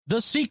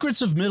The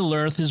Secrets of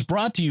Middle-earth is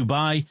brought to you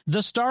by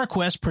the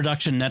StarQuest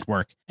Production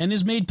Network and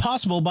is made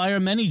possible by our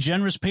many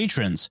generous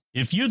patrons.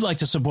 If you'd like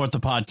to support the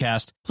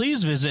podcast,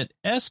 please visit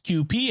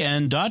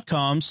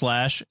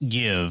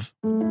sqpn.com/give.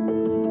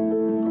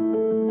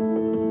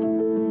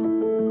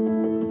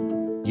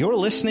 You're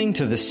listening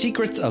to The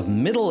Secrets of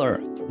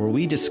Middle-earth, where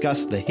we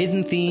discuss the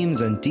hidden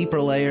themes and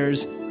deeper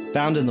layers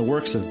found in the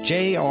works of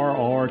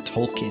J.R.R.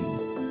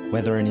 Tolkien,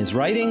 whether in his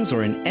writings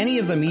or in any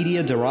of the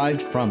media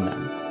derived from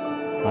them.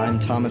 I'm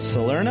Thomas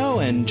Salerno,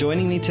 and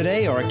joining me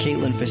today are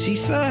Caitlin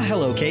Facisa.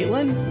 Hello,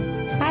 Caitlin.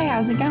 Hi,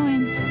 how's it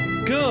going?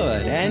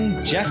 Good.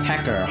 And Jeff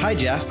Hecker. Hi,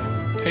 Jeff.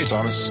 Hey,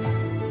 Thomas.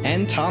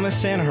 And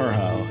Thomas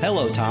Sanherho.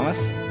 Hello,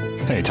 Thomas.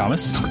 Hey,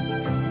 Thomas.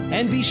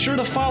 And be sure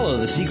to follow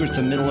The Secrets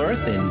of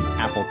Middle-earth in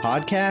Apple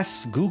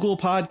Podcasts, Google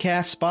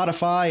Podcasts,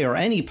 Spotify, or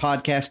any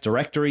podcast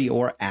directory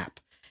or app.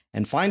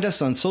 And find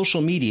us on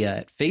social media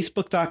at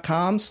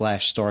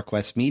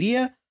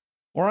facebook.com/StarQuestMedia,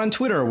 or on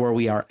Twitter, where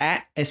we are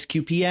at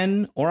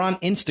SQPN, or on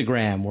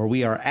Instagram, where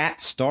we are at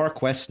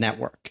StarQuest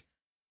Network.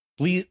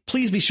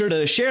 Please be sure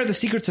to share The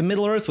Secrets of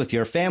Middle-earth with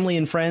your family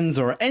and friends,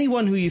 or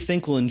anyone who you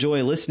think will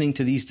enjoy listening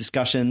to these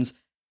discussions.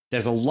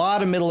 There's a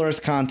lot of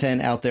Middle-earth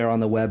content out there on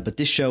the web, but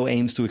this show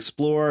aims to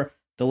explore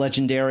the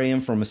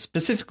Legendarium from a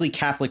specifically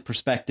Catholic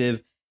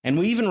perspective, and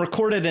we even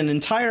recorded an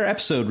entire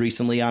episode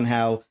recently on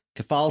how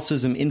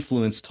Catholicism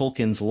influenced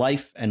Tolkien's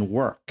life and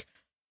work.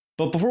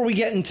 But before we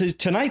get into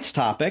tonight's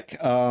topic,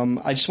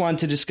 I just wanted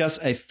to discuss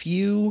a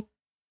few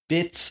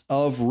bits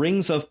of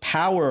Rings of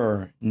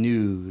Power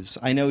news.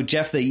 I know,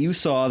 Jeff, that you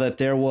saw that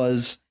there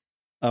was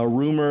a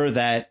rumor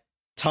that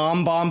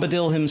Tom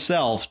Bombadil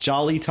himself,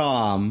 Jolly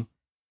Tom,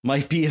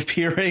 might be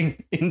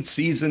appearing in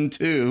season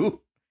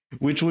 2,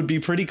 which would be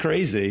pretty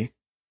crazy.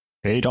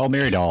 Hey, doll,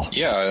 Mary doll.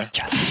 Yeah.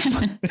 Yes.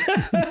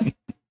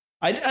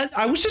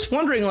 I was just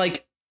wondering,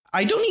 like,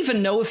 I don't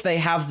even know if they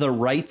have the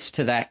rights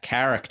to that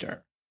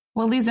character.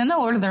 Well, he's in the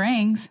Lord of the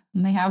Rings,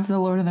 and they have the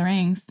Lord of the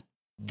Rings.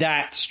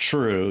 That's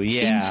true,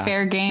 yeah. Seems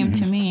fair game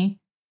to me.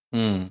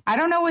 I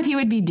don't know what he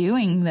would be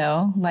doing,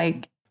 though.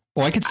 Like,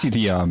 well, I could see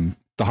the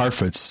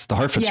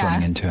Harfoots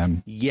running into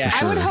him.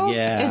 Yes. I would hope,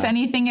 if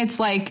anything, it's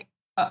like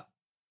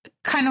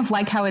kind of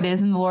like how it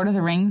is in the Lord of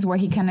the Rings, where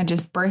he kind of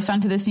just bursts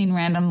onto the scene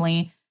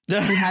randomly. He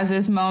has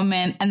his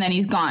moment, and then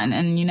he's gone,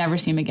 and you never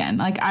see him again.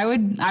 Like, I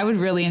would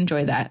really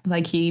enjoy that.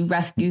 Like, he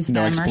rescues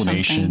them or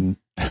something.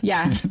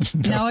 Yeah,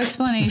 no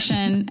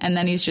explanation, and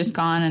then he's just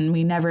gone, and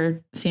we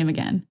never see him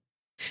again.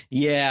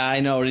 Yeah,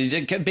 I know.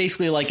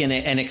 Basically like an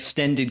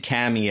extended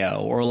cameo,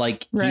 or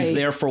like he's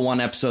there for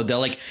one episode. They're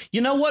like, you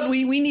know what?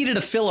 We needed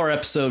a filler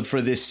episode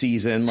for this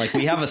season. Like,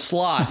 we have a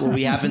slot where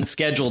we haven't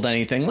scheduled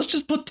anything. Let's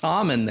just put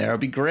Tom in there.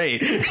 It'd be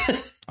great.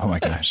 Oh, my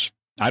gosh.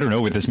 I don't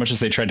know, with as much as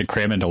they tried to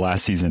cram into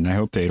last season, I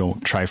hope they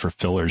don't try for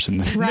fillers in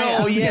the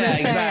No, yeah,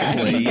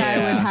 exactly. I think I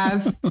would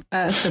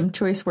have some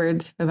choice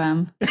words for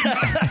them.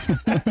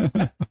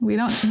 We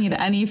don't need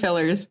any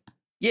fillers.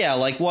 Yeah,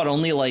 like what?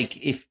 Only like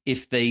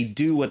if they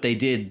do what they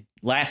did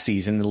last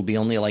season, it'll be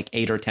only like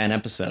 8 or 10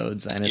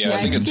 episodes. And I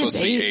think it's supposed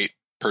to be 8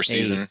 per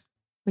season,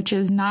 which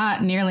is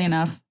not nearly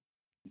enough.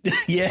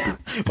 Yeah,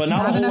 but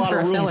not a whole lot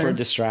of room for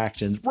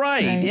distractions.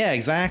 Right. Yeah,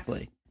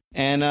 exactly.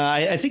 And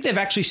I think they've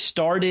actually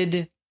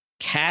started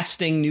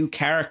casting new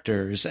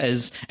characters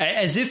as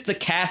if the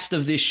cast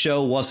of this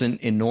show wasn't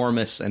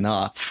enormous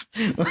enough.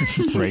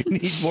 Right. We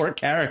need more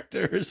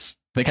characters.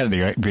 They got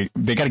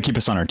to keep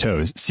us on our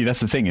toes. See,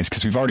 that's the thing, is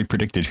because we've already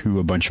predicted who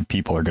a bunch of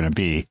people are going to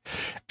be,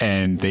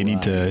 and they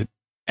need to,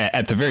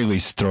 at the very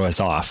least, throw us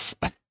off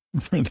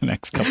for the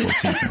next couple of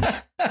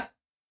seasons.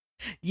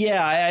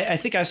 Yeah, I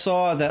think I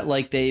saw that,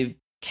 like, they've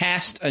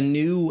cast a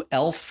new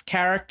elf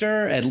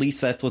character. At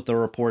least that's what the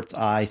reports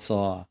I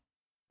saw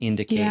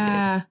indicated.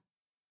 Yeah.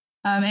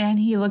 And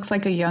he looks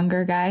like a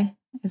younger guy.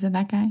 Is it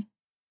that guy?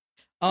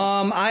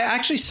 I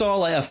actually saw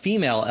like a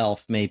female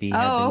elf maybe.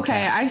 Oh,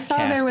 okay. I saw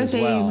there was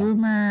a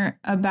rumor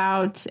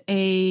about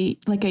a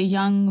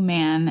young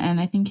man,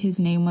 and I think his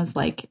name was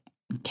like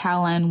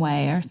Callan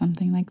Way or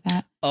something like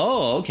that.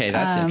 Oh, okay.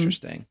 That's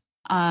interesting.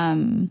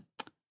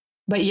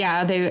 But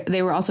yeah,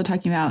 they were also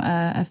talking about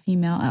a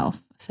female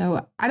elf.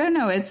 So I don't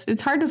know.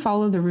 It's hard to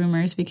follow the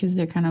rumors because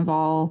they're kind of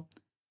all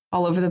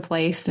over the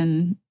place,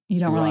 and you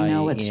don't really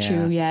know what's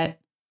true yet.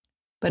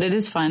 But it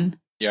is fun.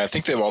 Yeah, I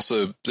think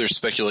there's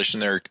speculation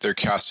they're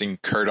casting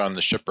Curdon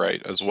the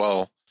Shipwright as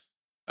well.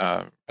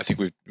 I think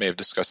we may have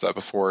discussed that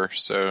before,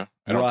 so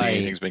I don't think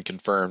anything's been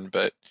confirmed.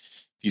 But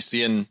if you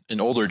see an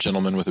older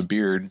gentleman with a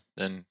beard,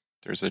 then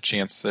there's a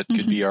chance that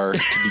could be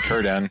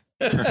Curdon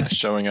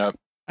showing up.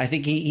 I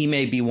think he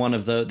may be one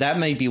of that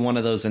may be one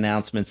of those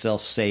announcements they'll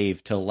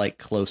save till like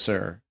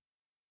closer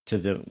to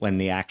when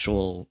they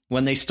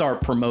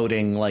start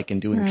promoting, like,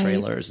 and doing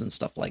trailers and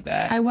stuff like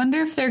that. I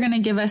wonder if they're going to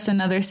give us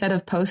another set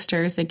of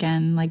posters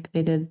again, like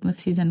they did with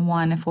season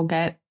 1. If we'll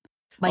get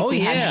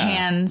had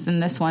hands in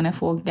this one, if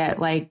we'll get,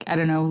 like, I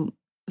don't know,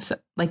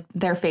 like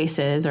their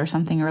faces or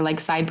something, or like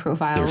side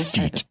profiles.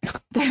 Their feet.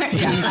 I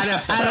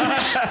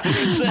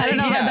don't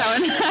know about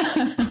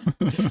that one.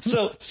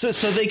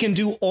 So they can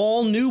do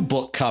all new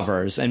book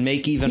covers and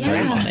make even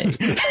more money.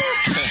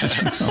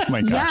 Oh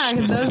my gosh.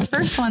 Yeah, those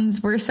first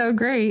ones were so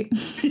great.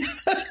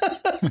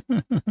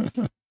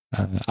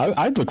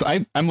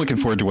 I'm looking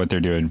forward to what they're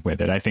doing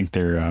with it. I think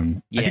I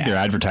think their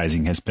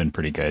advertising has been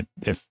pretty good.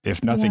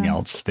 If nothing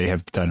else, they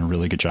have done a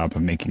really good job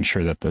of making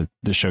sure that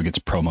the show gets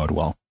promoted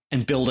well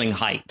and building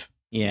hype.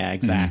 Yeah,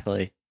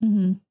 exactly.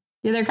 Mm-hmm.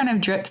 Yeah, they're kind of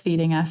drip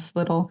feeding us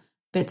little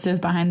bits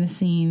of behind the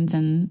scenes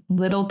and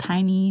little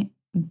tiny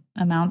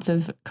amounts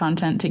of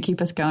content to keep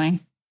us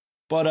going.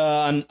 But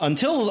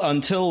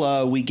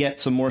until we get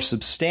some more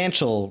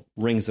substantial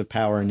Rings of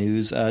Power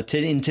news,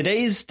 in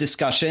today's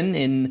discussion,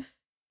 in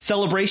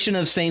celebration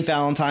of St.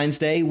 Valentine's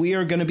Day, we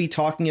are going to be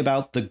talking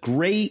about the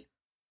great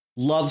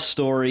love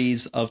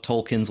stories of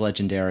Tolkien's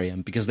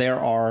Legendarium, because there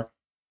are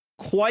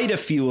quite a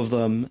few of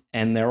them,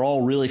 and they're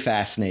all really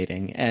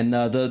fascinating. And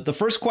the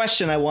first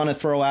question I want to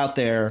throw out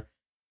there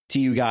to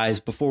you guys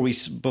before we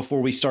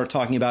start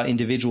talking about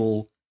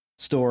individual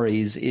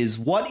stories is,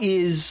 what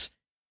is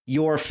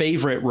your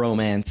favorite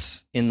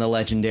romance in the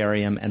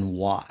Legendarium and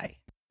why?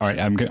 All right,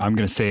 I'm going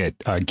to say it.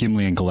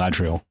 Gimli and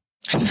Galadriel.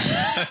 I'm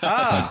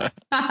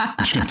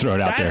just going to throw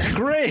it out there. That's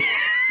great.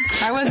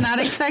 I was not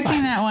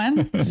expecting that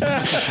one.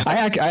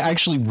 I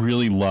actually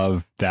really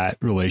love that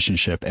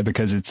relationship,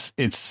 because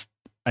it's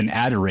an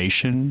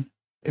adoration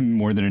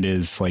more than it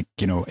is like,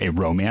 a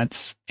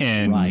romance.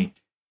 And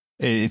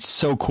it's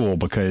so cool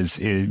because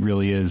it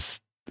really is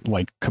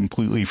like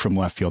completely from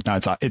left field. Now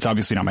it's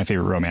obviously not my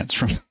favorite romance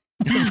from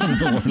the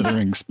Lord of the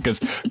Rings, because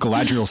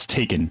Galadriel's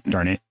taken,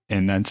 darn it.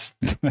 And that's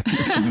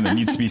something that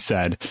needs to be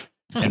said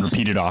and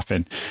repeated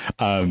often.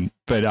 I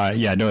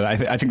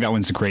think that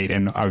one's great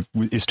and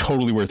is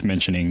totally worth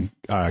mentioning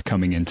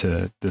coming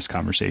into this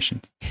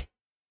conversation.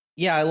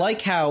 Yeah, I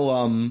like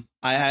how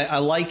I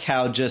like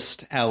how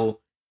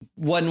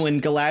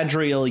when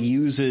Galadriel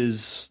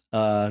uses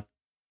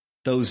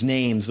those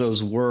names,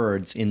 those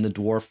words in the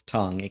dwarf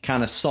tongue, it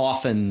kind of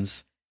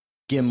softens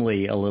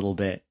Gimli a little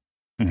bit.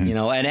 Mm-hmm.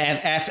 And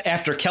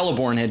after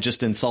Celeborn had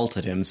just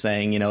insulted him,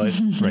 saying,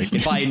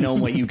 if I had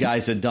known what you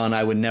guys had done,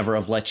 I would never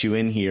have let you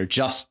in here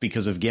just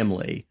because of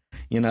Gimli,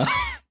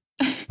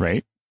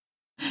 Right.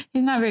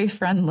 He's not very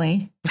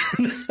friendly.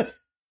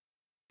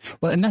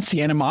 Well, and that's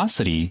the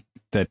animosity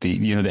that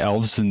the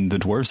elves and the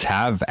dwarves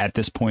have at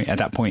that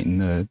point in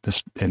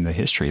the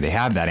history. They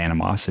have that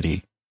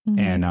animosity. Mm-hmm.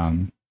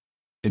 And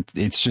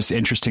it's just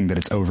interesting that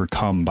it's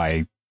overcome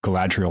by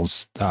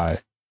Galadriel's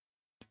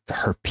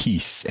her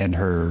peace and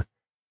her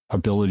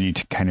ability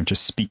to kind of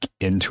just speak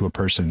into a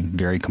person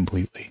very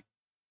completely.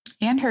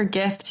 And her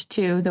gift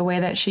too, the way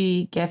that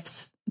she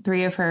gifts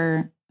 3 of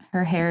her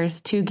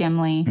hairs to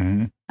Gimli.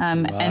 Mm-hmm.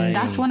 And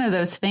that's one of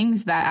those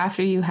things that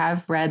after you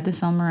have read the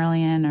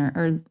Silmarillion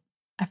or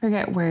I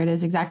forget where it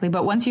is exactly,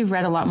 but once you've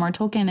read a lot more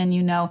Tolkien and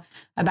you know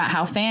about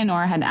how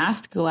Fëanor had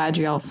asked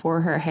Galadriel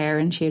for her hair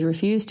and she had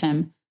refused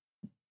him,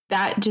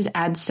 that just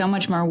adds so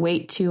much more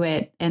weight to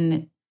it.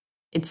 And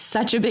it's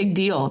such a big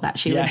deal that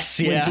she would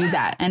do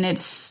that. And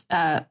it's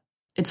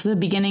the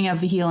beginning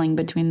of the healing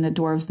between the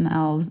dwarves and the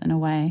elves in a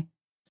way.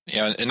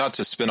 Yeah, and not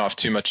to spin off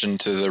too much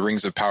into the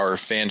Rings of Power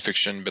fan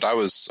fiction, but I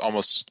was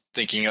almost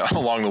thinking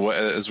along the way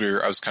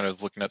I was kind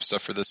of looking up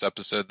stuff for this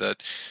episode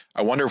that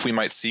I wonder if we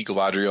might see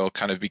Galadriel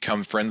kind of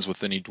become friends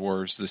with any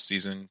dwarves this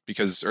season,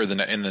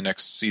 in the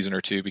next season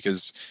or two,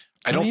 because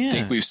I don't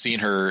think we've seen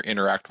her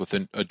interact with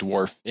a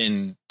dwarf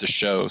in the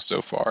show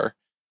so far.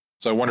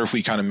 So I wonder if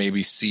we kind of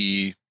maybe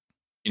see,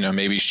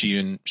 maybe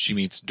she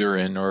meets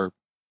Durin or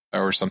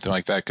something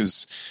like that,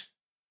 because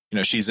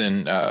she's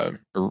in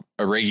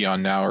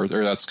Eregion now, or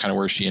that's kind of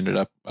where she ended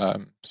up.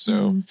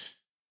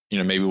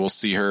 Maybe we'll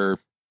see her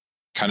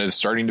kind of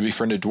starting to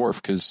befriend a dwarf,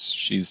 because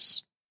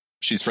she's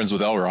friends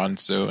with Elrond.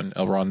 So, and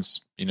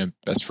Elrond's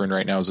best friend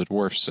right now is a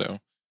dwarf. So,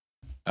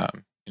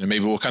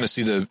 maybe we'll kind of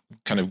see the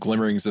kind of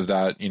glimmerings of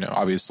that.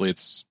 Obviously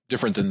it's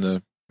different than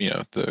the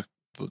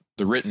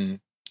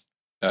written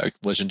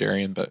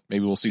Legendarium, but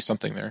maybe we'll see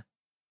something there.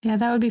 Yeah,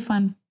 that would be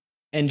fun.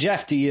 And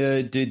Jeff, do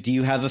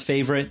you have a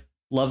favorite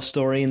love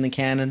story in the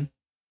canon?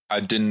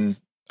 I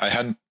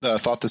hadn't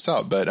thought this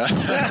out, but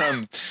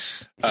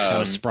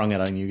I sprung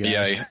it on you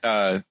guys.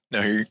 Yeah,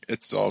 no,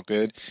 it's all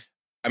good.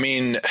 I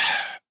mean,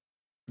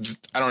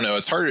 I don't know.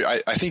 It's hard.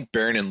 I think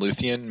Beren and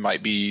Luthien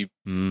might be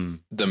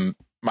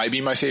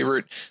my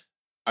favorite.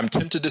 I'm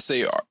tempted to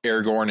say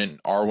Aragorn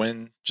and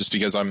Arwen, just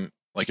because I'm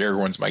like,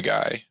 Aragorn's my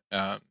guy,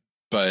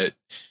 but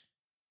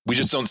we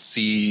just don't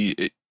see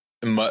it.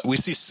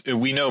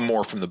 We know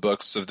more from the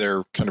books of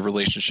their kind of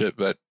relationship,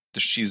 but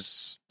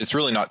it's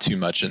really not too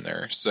much in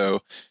there.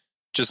 So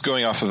just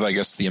going off of, I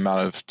guess, the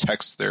amount of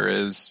text there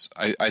is,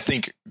 I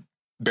think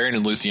Beren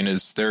and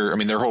Luthien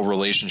their whole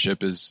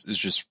relationship is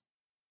just,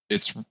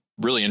 it's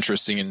really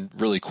interesting and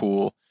really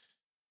cool.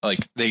 Like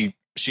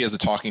she has a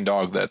talking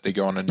dog that they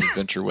go on an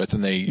adventure with,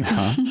 and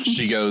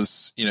she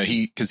goes,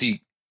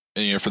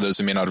 for those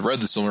who may not have read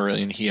the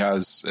Silmarillion, he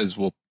has, as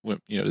we'll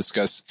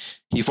discuss,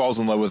 he falls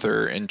in love with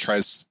her and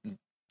tells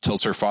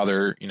her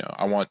father,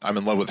 I'm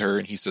in love with her.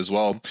 And he says,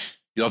 well,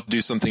 you'll have to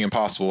do something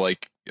impossible,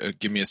 like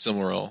give me a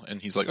Silmaril.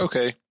 And he's like,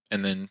 okay.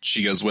 And then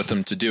she goes with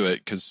him to do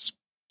it because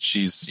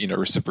she's,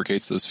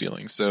 reciprocates those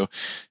feelings. So,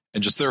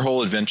 and just their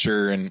whole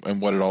adventure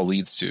and what it all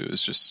leads to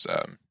is just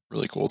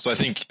really cool. So I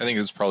think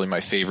it's probably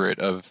my favorite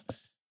of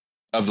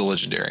the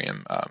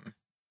Legendarium.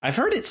 I've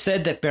heard it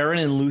said that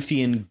Beren and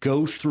Luthien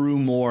go through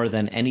more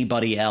than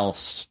anybody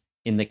else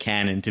in the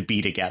canon to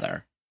be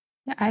together.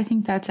 Yeah, I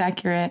think that's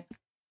accurate.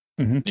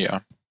 Mm-hmm. Yeah.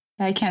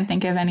 I can't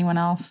think of anyone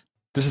else.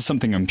 This is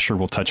something I'm sure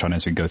we'll touch on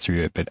as we go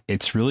through it, but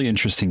it's really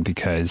interesting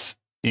because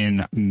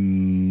in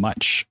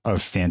much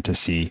of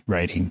fantasy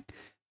writing,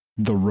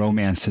 the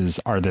romances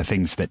are the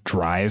things that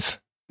drive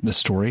the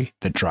story,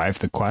 that drive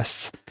the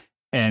quests.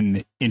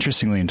 And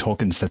interestingly, in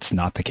Tolkien's, that's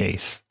not the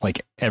case.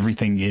 Like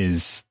everything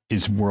is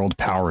world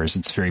powers.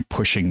 It's very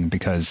pushing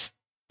because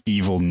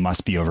evil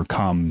must be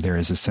overcome. There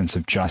is a sense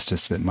of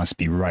justice that must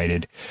be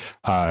righted.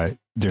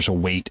 There's a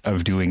weight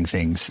of doing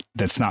things.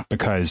 That's not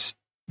because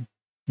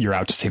you're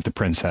out to save the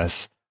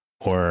princess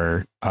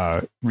or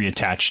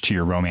reattach to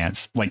your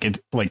romance. Like the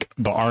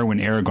Arwen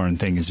Aragorn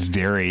thing is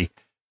very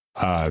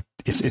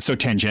it's so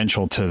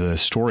tangential to the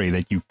story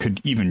that you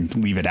could even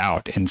leave it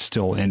out and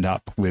still end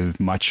up with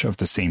much of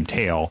the same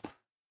tale.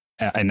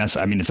 And that's,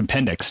 it's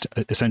appendixed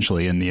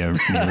essentially in the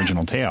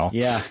original tale.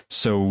 Yeah.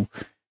 So,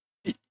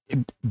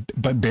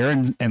 but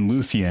Beren and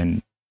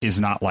Luthien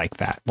is not like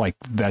that. Like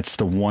that's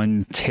the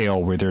one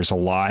tale where there's a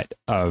lot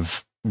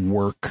of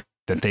work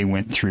that they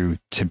went through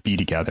to be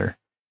together.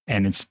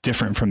 And it's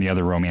different from the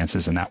other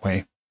romances in that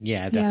way.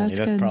 Yeah, definitely.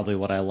 Yeah, that's probably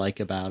what I like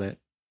about it.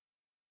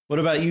 What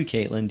about you,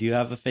 Caitlin? Do you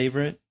have a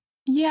favorite?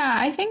 Yeah,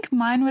 I think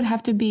mine would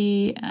have to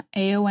be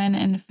Éowyn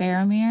and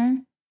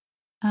Faramir.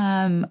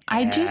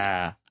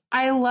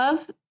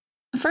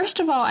 First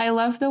of all, I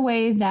love the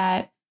way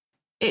that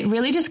it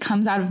really just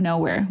comes out of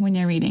nowhere when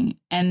you're reading.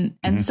 And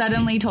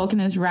suddenly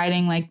Tolkien is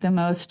writing like the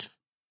most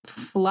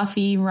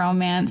fluffy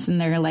romance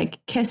and they're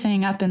like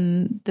kissing up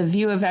in the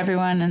view of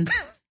everyone and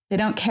they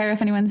don't care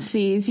if anyone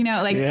sees,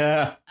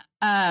 Yeah.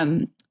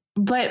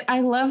 But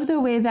I love the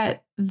way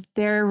that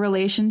their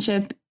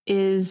relationship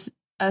is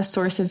a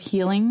source of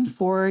healing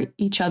for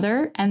each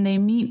other and they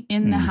meet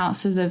in the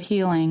houses of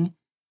healing.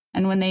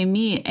 And when they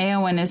meet,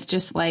 Éowyn is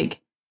just like,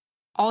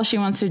 all she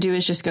wants to do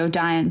is just go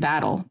die in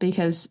battle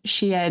because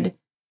she had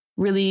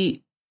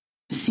really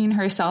seen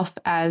herself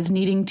as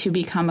needing to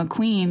become a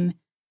queen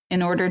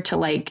in order to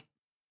like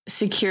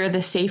secure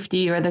the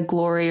safety or the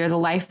glory or the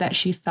life that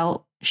she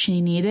felt she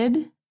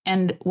needed.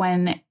 And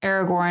when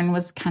Aragorn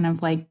was kind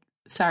of like,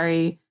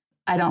 sorry,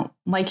 I don't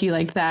like you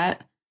like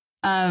that.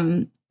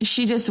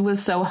 She just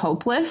was so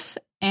hopeless.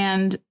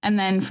 And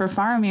then for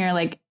Faramir,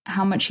 like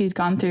how much he's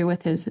gone through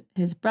with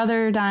his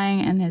brother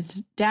dying and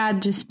his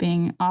dad just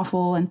being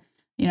awful and,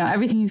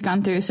 everything he's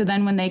gone through. So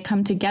then when they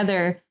come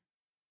together,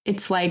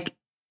 it's like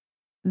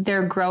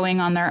they're growing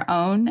on their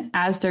own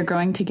as they're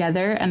growing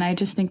together. And I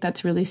just think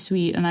that's really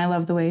sweet. And I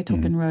love the way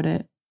Tolkien wrote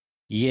it.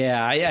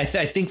 Yeah, I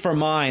think for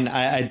mine,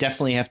 I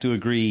definitely have to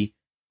agree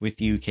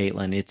with you,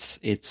 Caitlin.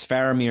 It's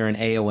Faramir and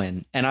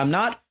Éowyn. And I'm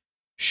not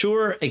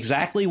sure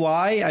exactly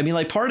why. I mean,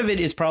 like part of it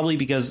is probably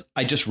because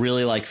I just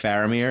really like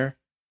Faramir.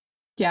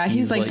 Yeah,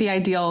 he's like the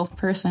ideal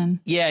person.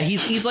 Yeah,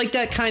 he's like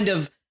that kind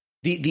of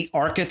the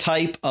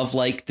archetype of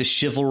like the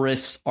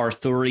chivalrous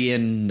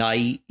Arthurian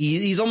knight.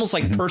 He's almost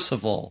like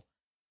Percival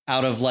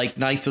out of like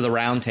Knights of the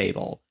Round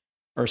Table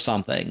or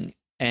something.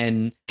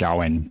 And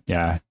Gawain,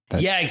 yeah.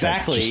 Yeah,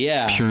 exactly.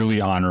 Yeah. Purely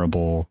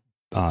honorable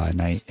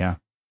knight. Yeah.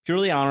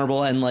 Purely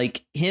honorable. And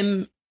like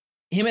him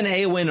and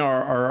Éowyn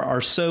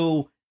are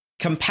so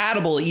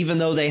compatible, even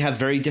though they have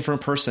very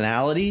different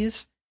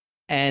personalities.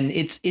 And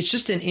it's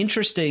just an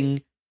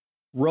interesting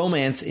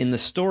romance in the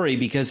story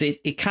because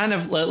it kind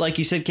of, like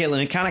you said,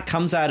 Caitlin, it kind of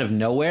comes out of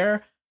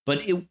nowhere,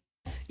 but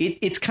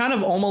it's kind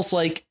of almost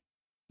like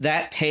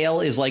that tale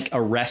is like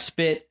a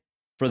respite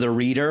for the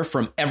reader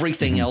from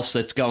everything else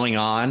that's going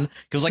on.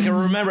 Because like I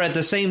remember at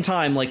the same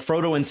time, like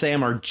Frodo and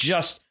Sam are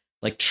just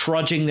like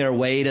trudging their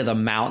way to the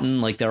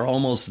mountain, like they're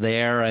almost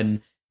there.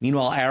 And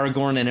meanwhile,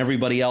 Aragorn and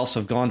everybody else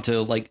have gone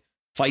to like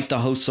fight the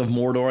hosts of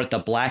Mordor at the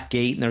Black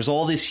Gate. And there's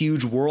all this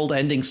huge world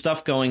ending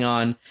stuff going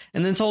on.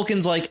 And then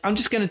Tolkien's like, I'm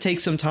just going to take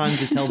some time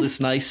to tell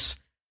this nice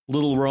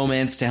little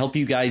romance to help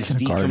you guys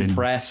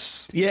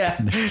decompress. Yeah.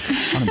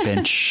 On a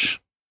bench.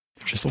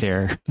 Just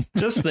there.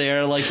 Just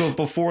there, like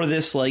before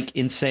this like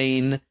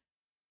insane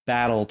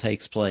battle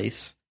takes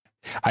place.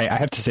 I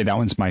have to say that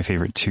one's my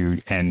favorite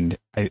too. And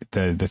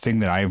the thing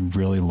that I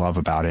really love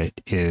about it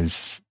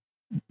is,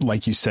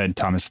 like you said,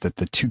 Thomas, that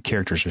the two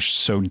characters are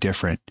so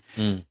different.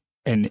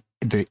 And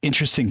the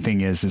interesting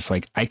thing is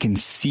like I can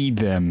see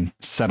them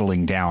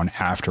settling down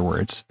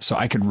afterwards. So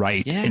I could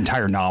write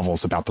entire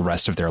novels about the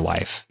rest of their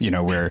life,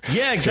 where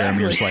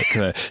Faramir's like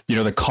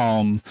the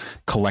calm,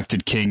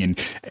 collected king, and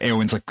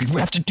Éowyn's like, we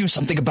have to do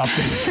something about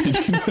this.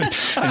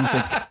 And it's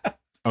like,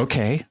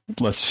 okay,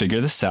 let's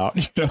figure this out.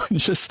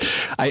 Just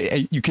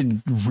you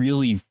can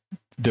really,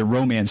 the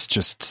romance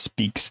just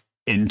speaks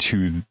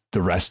into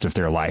the rest of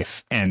their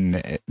life,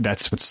 and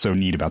that's what's so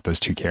neat about those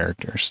two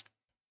characters.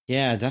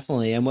 Yeah,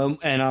 definitely. And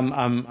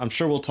I'm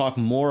sure we'll talk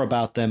more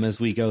about them as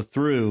we go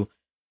through.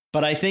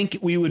 But I think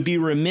we would be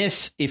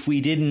remiss if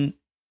we didn't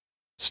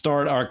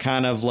start our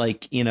kind of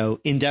like,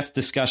 in-depth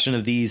discussion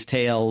of these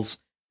tales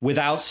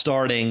without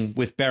starting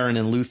with Beren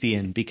and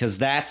Luthien, because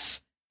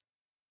that's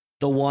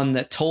the one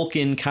that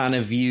Tolkien kind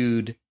of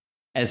viewed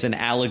as an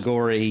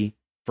allegory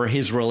for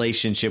his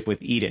relationship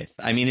with Edith.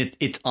 I mean,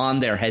 it's on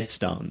their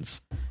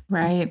headstones.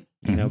 Right.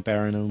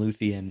 Beren and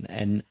Luthien.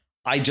 And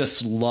I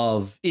just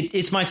love it.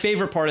 It's my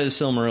favorite part of the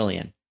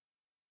Silmarillion.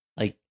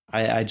 Like,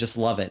 I just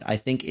love it. I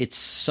think it's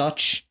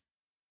such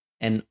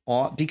an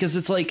because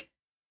it's like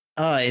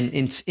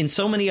in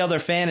so many other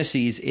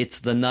fantasies, it's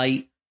the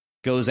knight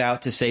goes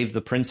out to save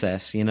the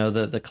princess,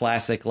 the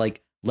classic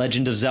like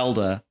Legend of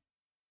Zelda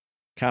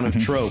kind of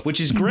trope, which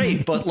is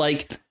great, but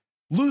like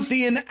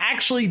Luthien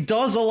actually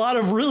does a lot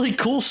of really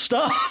cool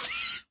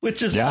stuff,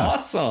 which is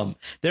awesome.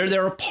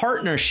 They're a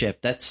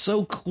partnership. That's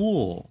so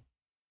cool.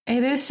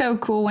 It is so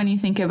cool when you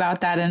think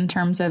about that in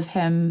terms of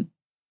him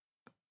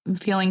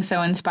feeling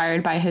so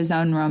inspired by his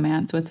own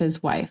romance with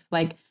his wife,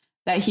 like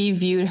that he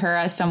viewed her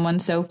as someone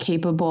so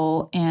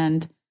capable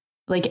and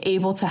like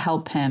able to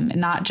help him,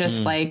 not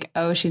just like,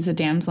 oh, she's a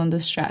damsel in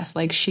distress.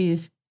 Like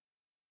she's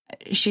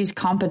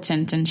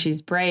competent and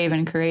she's brave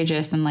and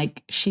courageous and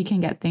like she can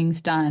get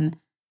things done,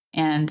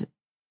 and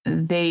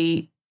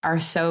they are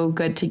so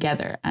good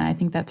together. And I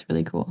think that's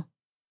really cool.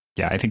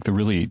 Yeah, I think the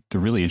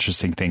really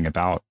interesting thing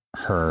about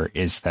her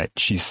is that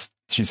she's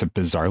a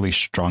bizarrely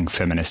strong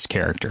feminist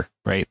character,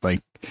 right?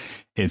 Like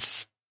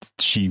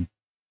she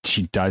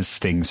does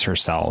things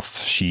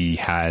herself. She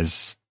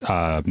has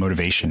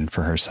motivation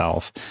for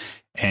herself,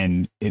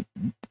 and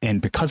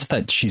because of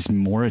that, she's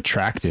more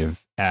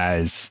attractive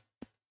as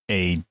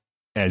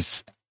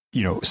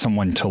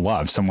someone to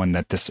love, someone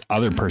that this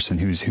other person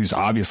who's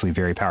obviously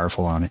very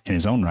powerful in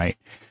his own right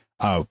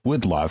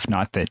would love.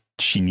 Not that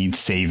she needs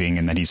saving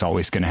and that he's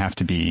always going to have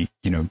to be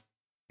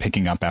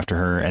picking up after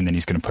her, and then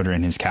he's going to put her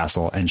in his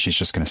castle and she's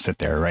just going to sit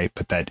there, right?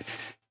 But that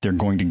they're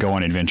going to go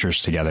on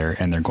adventures together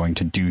and they're going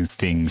to do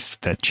things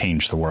that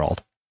change the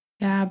world.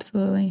 Yeah,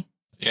 absolutely.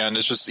 Yeah, and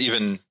it's just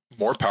even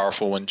more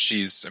powerful when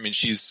she's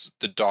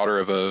the daughter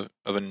of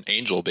an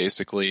angel,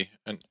 basically,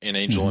 an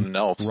angel and an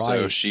elf. Right.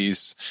 So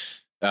she's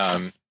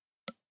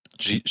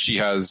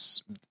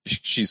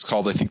she's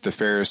called, I think, the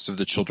fairest of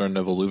the children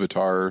of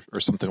Iluvatar or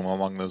something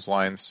along those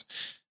lines.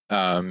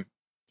 And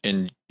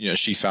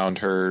she found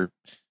her.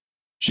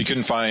 She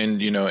couldn't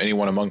find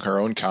anyone among her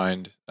own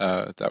kind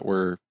that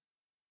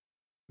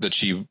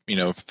she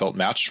felt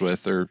matched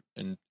with,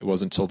 and it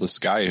wasn't until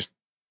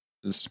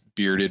this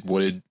bearded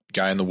wooded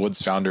guy in the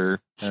woods found her,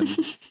 and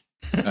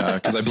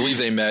because I believe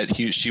they met.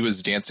 She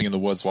was dancing in the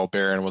woods while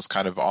Beren was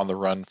kind of on the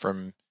run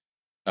from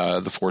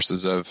the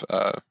forces of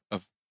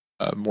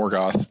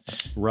Morgoth,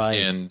 right?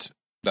 And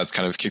that's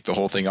kind of kicked the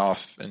whole thing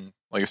off. And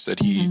like I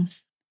said, he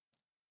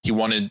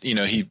wanted,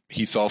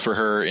 he fell for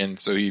her, and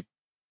so he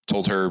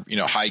told her,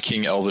 High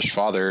King Elvish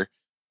Father,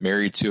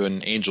 married to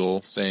an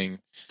angel, saying,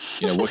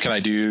 what can I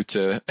do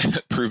to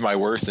prove my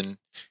worth? And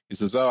he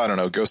says, oh, I don't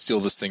know, go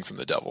steal this thing from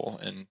the devil.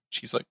 And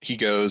she's like, he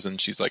goes,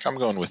 and she's like, I'm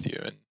going with you.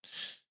 And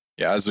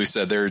yeah, as we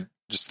said, they're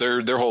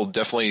whole,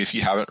 definitely, if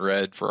you haven't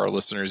read, for our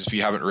listeners, if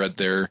you haven't read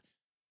their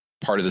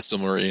part of the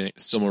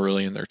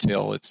Silmarillion, their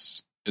tale,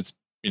 it's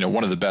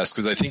one of the best,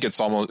 because I think it's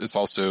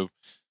also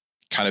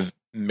kind of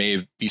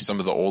may be some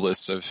of the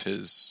oldest of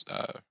his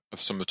of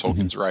some of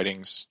Tolkien's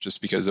writings,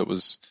 just because it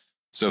was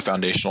so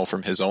foundational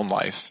from his own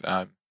life.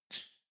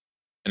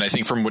 And I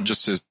think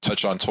just to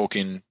touch on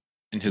Tolkien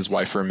and his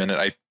wife for a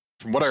minute,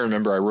 from what I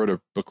remember, I wrote a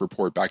book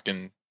report back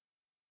in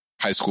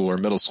high school or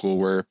middle school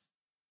where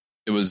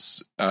it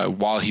was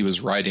while he was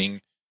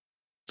writing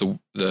the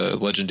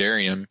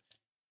Legendarium,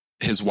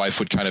 his wife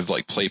would kind of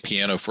like play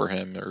piano for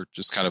him, or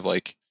just kind of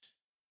like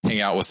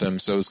hang out with him.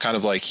 So it was kind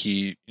of like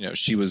she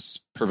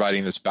was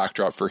providing this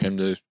backdrop for him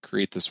to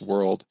create this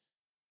world.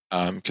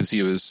 Because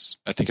he was,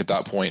 I think at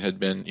that point he'd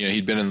been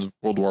in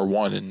World War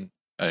I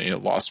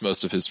and lost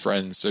most of his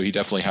friends, so he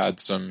definitely had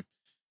some,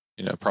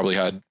 probably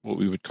had what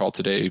we would call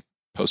today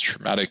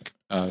post-traumatic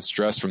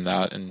stress from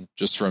that, and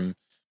just from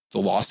the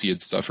loss he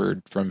had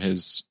suffered from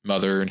his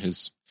mother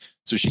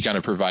so she kind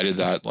of provided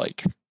that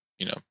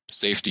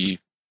safety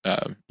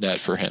net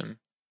for him.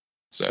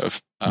 So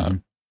if,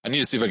 I need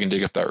to see if I can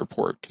dig up that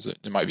report, because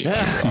it might be in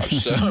my garage.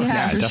 So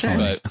yeah,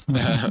 definitely.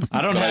 But,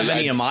 I don't have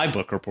any of my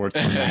book reports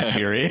from that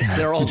period.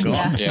 They're all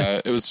gone. Yeah,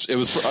 it was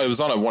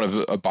on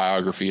a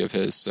biography of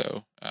his.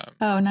 So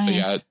oh, nice.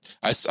 Yeah,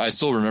 I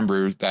still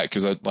remember that,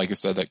 because like I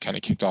said, that kind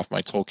of kicked off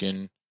my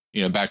Tolkien.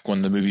 Back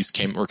when the movies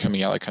were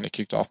coming out, I kind of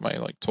kicked off my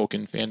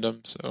Tolkien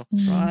fandom. So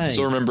I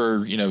still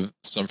remember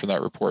some from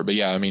that report. But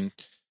yeah, I mean,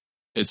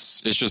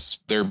 it's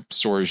just their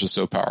story is just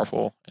so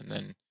powerful. And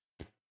then.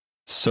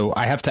 So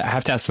I have to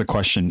ask the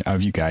question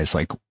of you guys,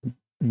 like,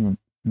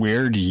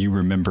 where do you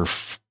remember?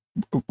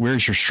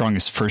 Where's your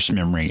strongest first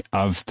memory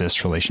of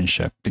this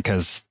relationship?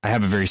 Because I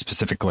have a very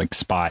specific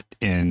spot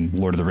in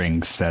Lord of the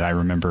Rings that I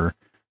remember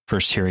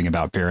first hearing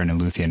about Beren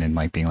and Luthien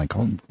and being like,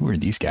 oh, who are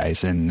these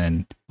guys? And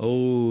then,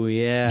 oh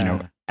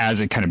yeah, as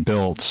it kind of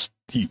builds,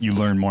 you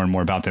learn more and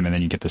more about them, and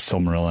then you get the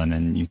Silmarillion,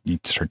 and you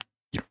start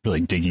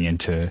really digging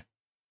into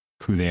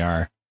who they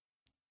are.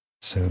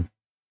 So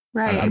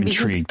right, I'm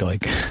intrigued.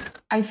 Like,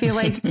 I feel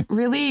like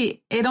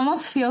really, it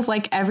almost feels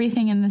like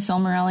everything in the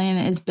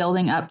Silmarillion is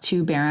building up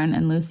to Beren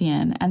and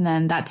Luthien, and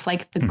then that's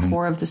like the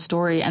core of the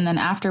story, and then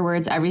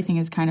afterwards, everything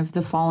is kind of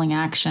the falling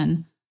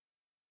action,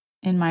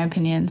 in my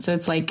opinion. So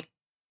it's like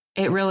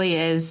it really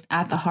is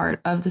at the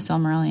heart of the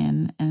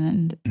Silmarillion,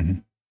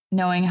 and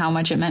knowing how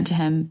much it meant to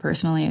him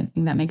personally, I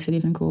think that makes it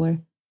even cooler.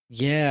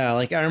 Yeah,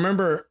 like I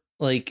remember,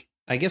 like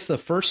I guess the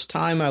first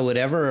time I would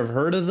ever have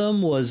heard of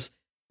them was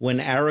when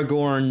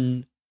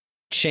Aragorn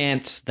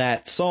chants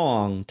that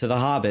song to the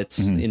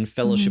hobbits in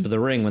Fellowship of the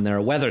Ring when they're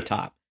a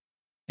Weathertop.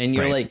 And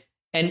you're like,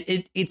 and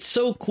it's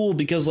so cool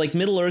because like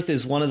Middle Earth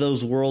is one of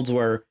those worlds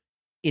where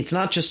it's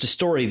not just a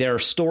story, there are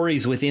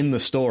stories within the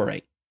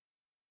story.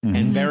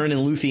 And Beren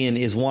and Luthien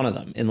is one of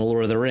them in the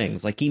Lord of the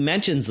Rings. Like he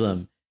mentions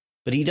them,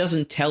 but he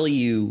doesn't tell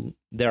you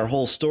their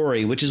whole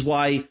story, which is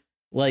why,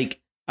 like,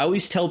 I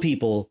always tell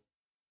people,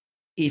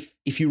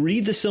 if you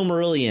read the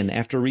Silmarillion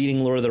after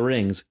reading Lord of the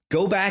Rings,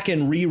 go back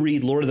and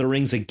reread Lord of the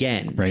Rings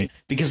again. Right.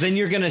 Because then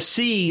you're going to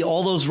see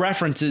all those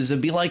references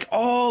and be like,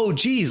 oh,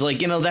 geez,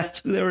 like, you know, that's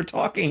who they were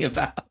talking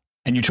about.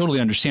 And you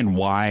totally understand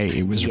why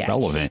it was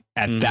relevant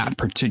at that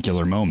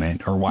particular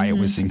moment, or why it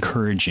was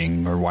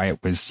encouraging, or why it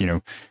was, you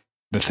know,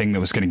 the thing that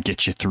was going to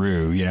get you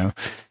through, you know?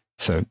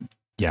 So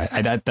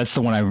yeah, that's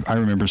the one I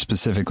remember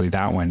specifically,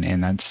 that one.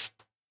 And that's,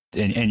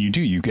 and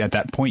you at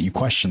that point, you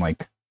question,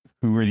 like,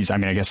 who are these? I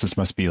mean, I guess this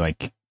must be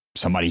like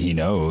somebody he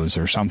knows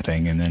or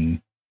something. And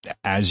then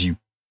as you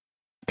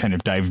kind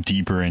of dive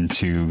deeper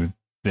into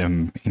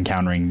them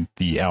encountering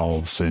the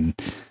elves and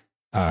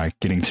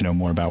getting to know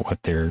more about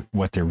what they're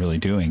really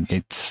doing,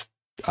 it's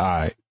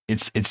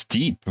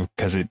deep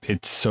because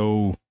it's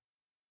so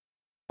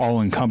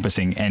all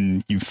encompassing.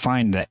 And you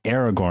find that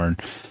Aragorn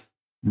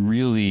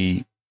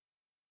really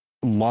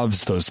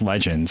loves those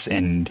legends,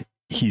 and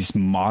he's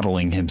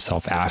modeling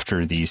himself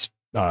after these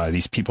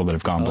people that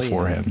have gone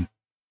before him.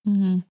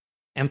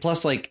 And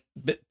plus, like,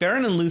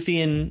 Beren and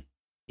Luthien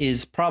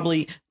is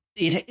probably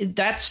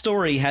that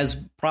story has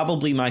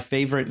probably my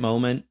favorite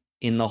moment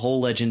in the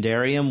whole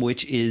Legendarium,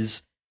 which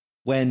is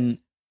when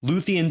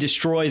Luthien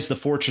destroys the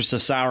Fortress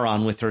of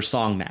Sauron with her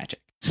song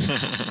magic.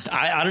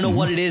 I don't know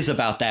what it is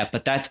about that,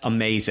 but that's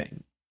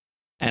amazing.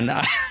 And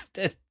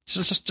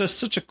it's just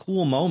such a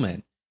cool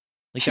moment.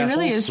 Like, she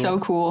really is so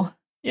cool.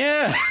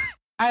 Yeah.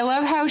 I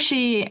love how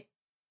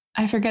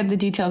I forget the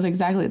details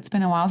exactly. It's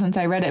been a while since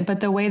I read it, but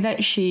the way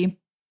that she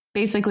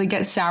basically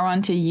gets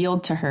Sauron to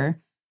yield to her,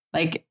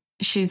 like,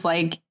 she's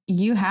like,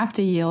 you have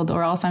to yield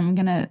or else I'm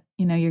going to,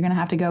 you know, you're going to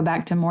have to go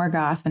back to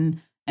Morgoth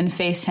and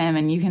face him.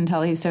 And you can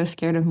tell he's so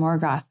scared of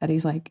Morgoth that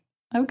he's like,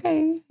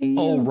 okay.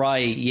 Oh,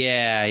 right.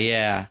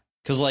 Yeah.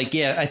 Cause like,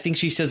 yeah, I think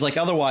she says, like,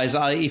 otherwise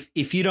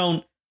if you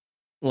don't,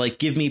 like,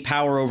 give me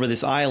power over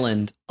this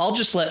island, I'll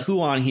just let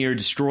Huon here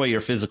destroy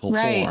your physical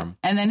form.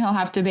 And then he'll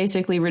have to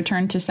basically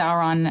return to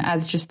Sauron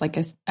as just like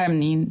to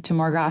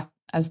Morgoth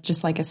as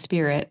just like a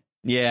spirit.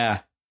 Yeah.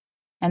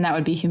 And that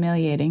would be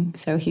humiliating.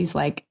 So he's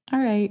like, all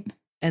right.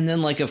 And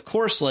then, like, of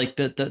course, like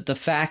the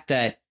fact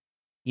that,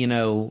 you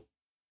know,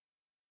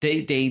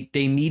 they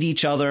meet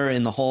each other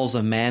in the halls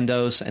of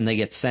Mandos and they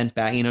get sent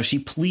back. You know, she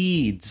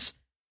pleads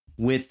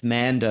with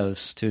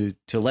Mandos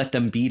to let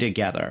them be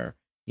together,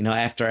 you know,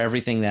 after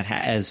everything that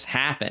has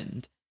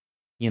happened,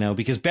 you know,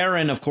 because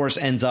Beren, of course,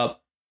 ends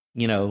up,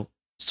 you know,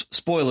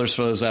 spoilers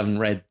for those who haven't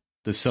read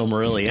the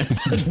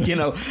Silmarillion, you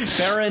know,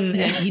 Beren,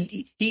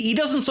 he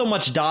doesn't so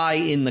much die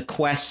in the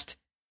quest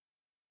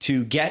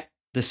to get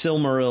the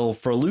Silmaril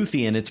for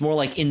Luthien. It's more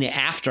like in the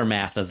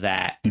aftermath of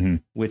that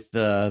with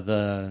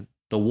the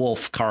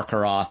wolf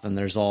Karkaroth, and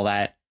there's all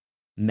that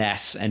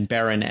mess, and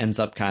Beren ends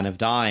up kind of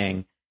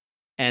dying.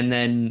 And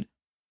then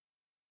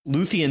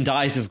Luthien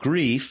dies of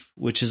grief,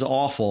 which is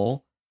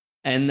awful.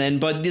 And then,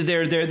 but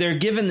they're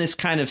given this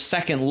kind of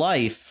second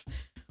life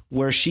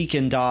where she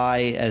can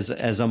die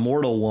as a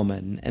mortal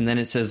woman. And then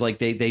it says, like,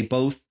 they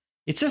both,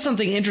 it says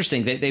something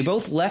interesting. They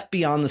both left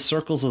beyond the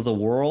circles of the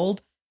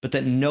world, but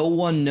that no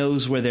one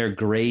knows where their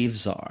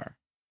graves are,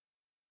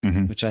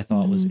 which I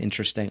thought was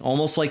interesting.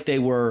 Almost like they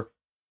were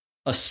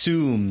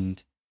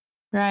assumed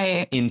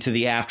into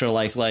the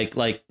afterlife,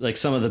 like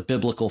some of the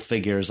biblical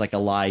figures like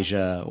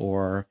Elijah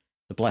or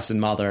the Blessed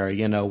Mother,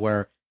 you know,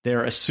 where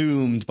they're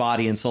assumed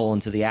body and soul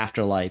into the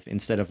afterlife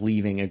instead of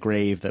leaving a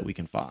grave that we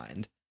can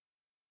find.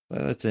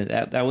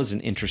 That was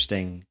an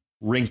interesting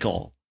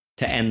wrinkle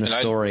to end the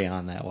story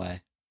on that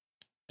way.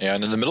 Yeah,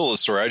 and in the middle of the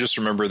story, I just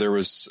remember there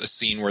was a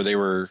scene where they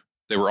were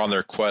on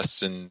their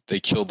quest and they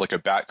killed like a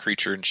bat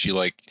creature, and she,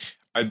 like,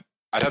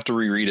 I'd have to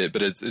reread it,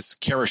 but it's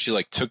camera. She,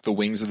 like, took the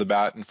wings of the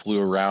bat and flew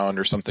around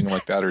or something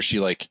like that, or she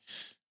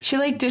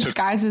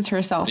disguises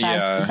herself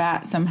as the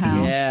bat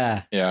somehow.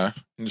 Yeah.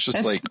 And it's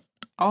just that's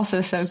also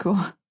so cool.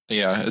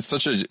 Yeah, it's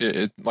such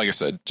like I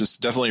said,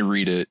 just definitely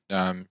read it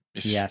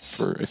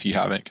if you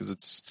haven't, because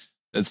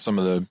it's some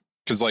of the,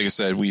 because like I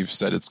said, we've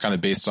said it's kind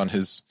of based on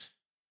his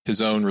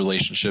own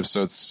relationship,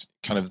 so it's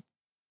kind of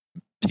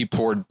he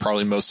poured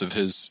probably most of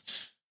his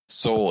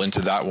soul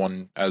into that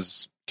one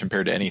as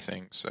compared to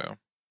anything. So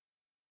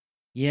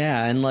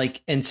yeah,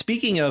 and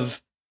speaking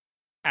of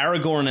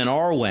Aragorn and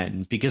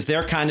Arwen, because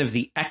they're kind of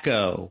the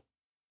echo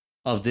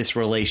of this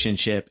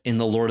relationship in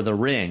The Lord of the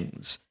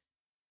Rings.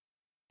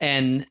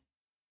 And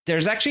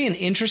there's actually an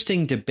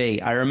interesting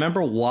debate. I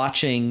remember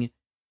watching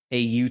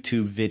a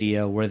YouTube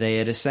video where they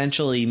had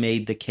essentially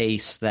made the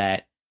case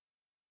that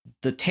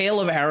the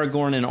tale of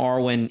Aragorn and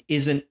Arwen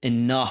isn't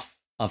enough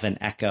of an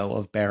echo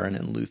of Beren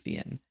and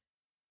Luthien.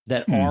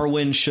 That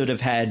Arwen should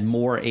have had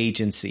more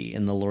agency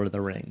in The Lord of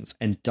the Rings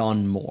and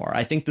done more.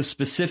 I think the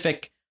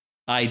specific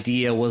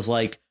idea was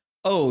like,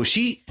 oh,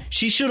 she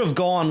should have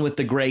gone with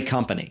the Grey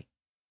Company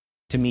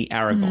to meet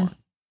Aragorn.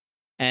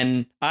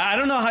 And I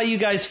don't know how you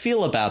guys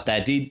feel about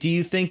that. Do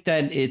you think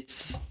that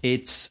it's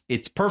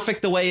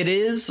perfect the way it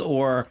is,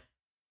 or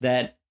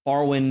that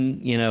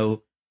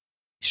Arwen,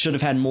 should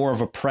have had more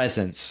of a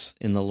presence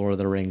in The Lord of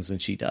the Rings than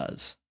she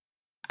does?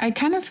 I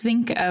kind of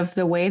think of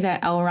the way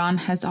that Elrond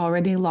has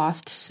already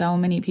lost so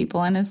many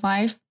people in his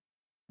life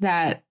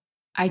that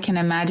I can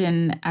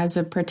imagine as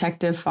a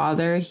protective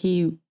father,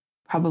 he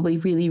probably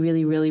really,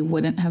 really, really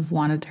wouldn't have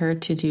wanted her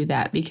to do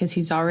that, because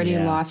he's already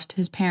lost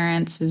his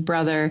parents, his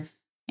brother,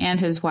 and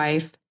his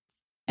wife.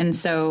 And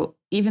so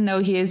even though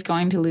he is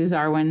going to lose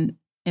Arwen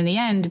in the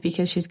end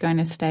because she's going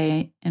to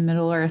stay in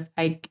Middle Earth,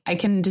 I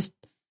can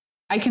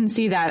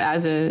see that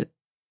as a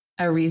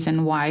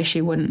reason why she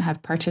wouldn't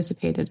have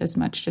participated as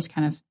much, just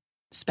kind of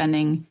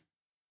spending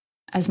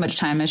as much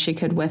time as she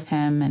could with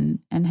him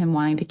and him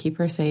wanting to keep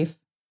her safe.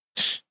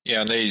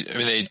 Yeah, and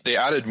they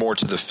added more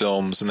to the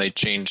films and they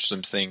changed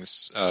some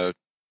things.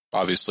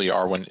 Obviously,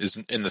 Arwen is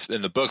in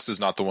the books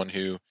is not the one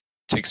who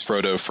takes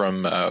Frodo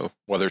from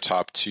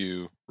Weathertop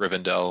to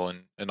Rivendell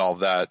and all of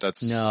that.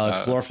 That's it's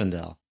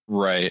Glorfindel,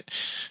 right?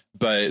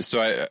 But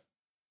I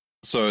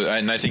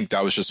think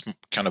that was just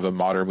kind of a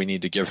modern. We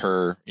need to give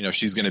her,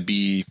 she's going to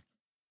be,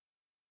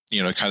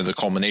 kind of the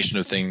culmination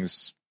of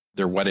things.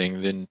 Their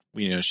wedding, then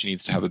she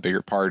needs to have a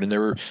bigger part. And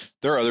there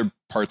are other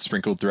parts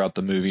sprinkled throughout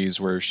the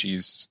movies where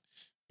she's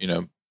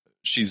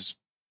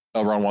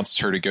Elrond wants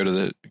her to go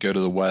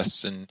to the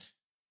west, and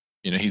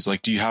he's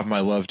like, "Do you have my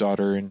love,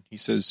 daughter?" And she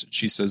says,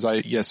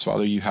 "Yes,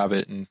 father, you have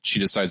it." And she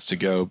decides to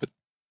go. But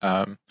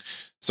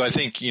so I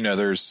think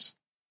there's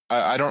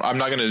I'm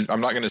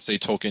not gonna say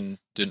Tolkien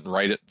didn't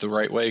write it the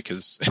right way,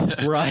 because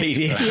right.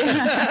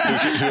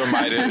 who am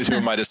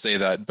I to say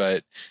that?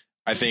 But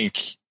I think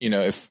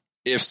if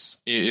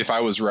I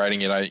was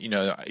writing it,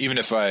 even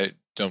if I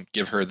don't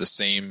give her the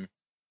same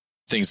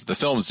things that the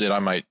films did, I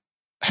might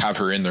have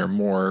her in there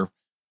more,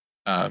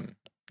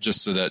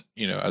 just so that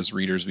as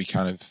readers we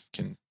kind of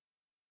can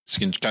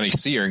kind of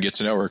see her and get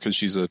to know her, because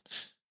she's an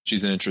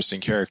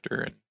interesting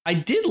character. And I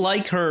did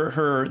like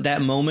her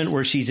that moment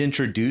where she's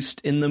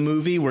introduced in the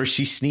movie, where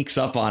she sneaks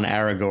up on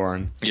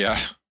Aragorn. Yeah.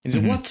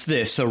 And what's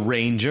this? A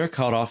ranger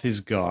caught off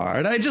his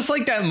guard. I just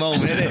like that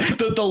moment.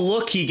 the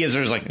look he gives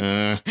her is like,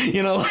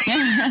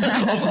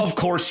 of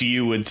course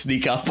you would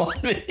sneak up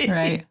on me.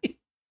 Right.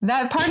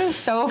 That part is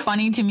so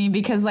funny to me,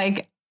 because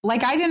like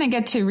I didn't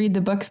get to read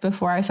the books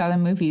before I saw the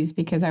movies,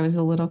 because I was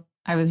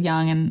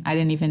young and I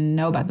didn't even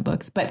know about the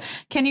books. But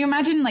can you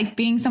imagine like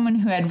being someone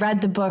who had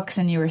read the books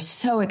and you were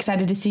so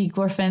excited to see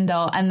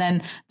Glorfindel, and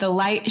then the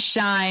light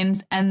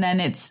shines and then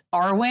it's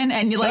Arwen,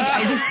 and you're like,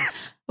 yes,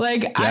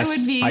 I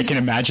would be. I can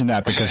imagine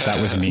that, because that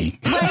was me.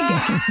 That's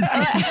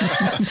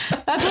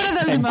one of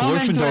those and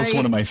moments. Glorfindel's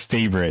one of my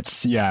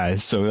favorites. Yeah,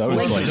 so that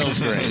was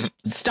great.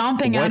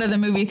 Stomping out of the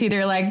movie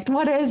theater, like,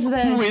 what is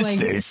this? Who is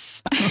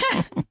this?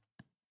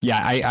 Yeah,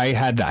 I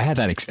had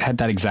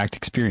that exact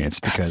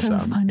experience, because so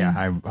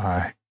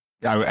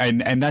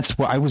and that's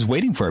what I was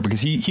waiting for,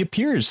 because he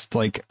appears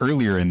like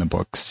earlier in the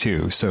books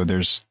too. So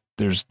there's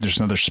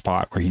another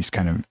spot where he's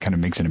kind of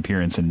makes an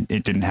appearance, and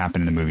it didn't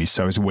happen in the movie.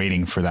 So I was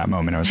waiting for that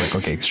moment. I was like,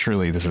 okay,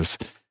 surely this is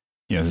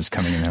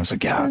coming in. And I was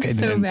like, yeah, okay.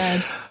 So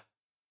bad.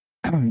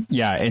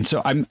 Yeah, and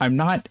so I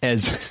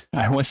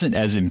wasn't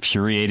as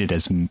infuriated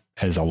as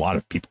a lot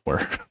of people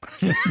were,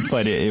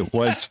 but it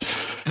was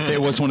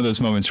one of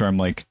those moments where I'm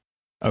like,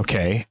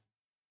 okay,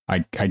 I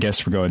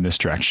guess we're going this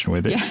direction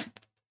with it. Yeah.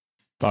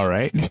 All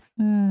right,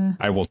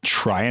 I will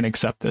try and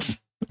accept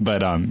this.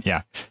 But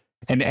yeah,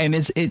 and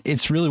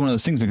it's really one of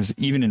those things, because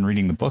even in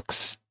reading the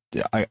books,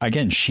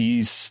 again,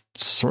 she's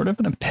sort of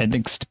an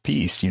appendix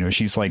piece.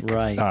 She's like,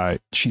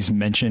 right. She's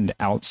mentioned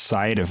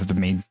outside of the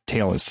main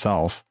tale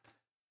itself.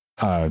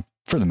 For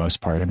the most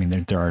part, I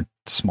mean, there are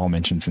small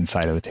mentions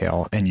inside of the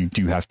tale, and you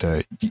do have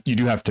to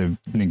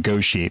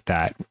negotiate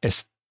that.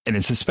 And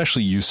it's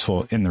especially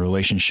useful in the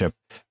relationship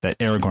that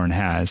Aragorn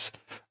has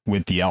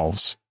with the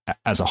elves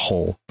as a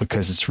whole,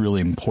 because it's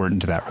really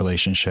important to that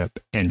relationship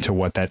and to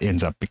what that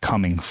ends up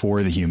becoming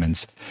for the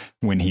humans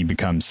when he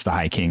becomes the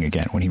High King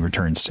again, when he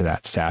returns to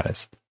that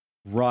status.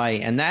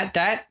 Right. And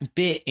that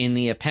bit in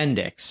the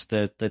appendix,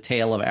 the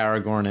tale of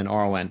Aragorn and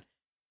Arwen,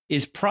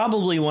 is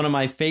probably one of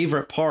my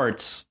favorite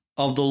parts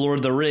of The Lord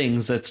of the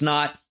Rings that's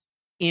not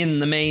in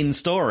the main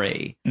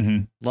story.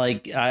 Mm-hmm.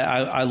 Like,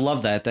 I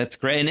love that. That's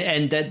great.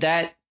 And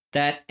that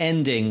that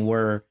ending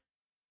where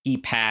he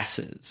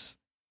passes,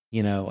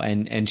 you know,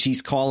 and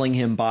she's calling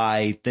him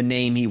by the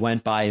name he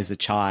went by as a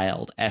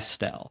child,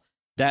 Estelle.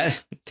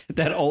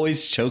 That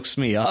always chokes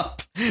me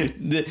up.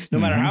 No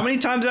matter how many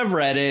times I've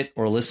read it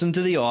or listened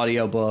to the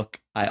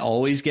audiobook, I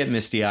always get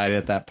misty-eyed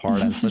at that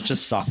part. I'm such a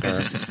sucker.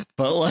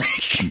 But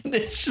like,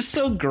 it's just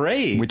so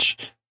great. Which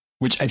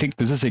I think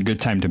this is a good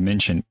time to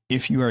mention.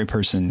 If you are a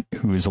person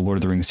who is a Lord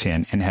of the Rings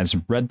fan and has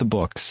read the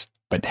books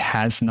but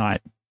has not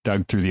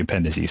dug through the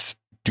appendices,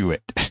 do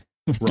it.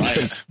 Right.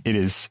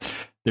 Because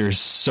there's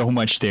so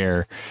much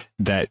there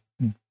that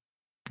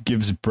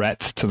gives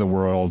breadth to the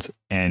world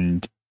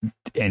and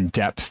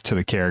depth to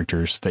the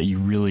characters that you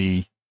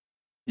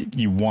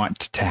want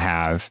to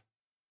have,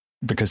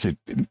 because it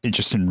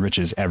just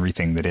enriches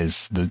everything that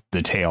is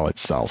the tale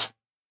itself.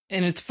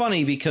 And it's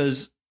funny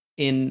because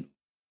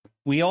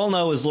we all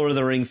know as Lord of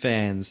the Ring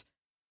fans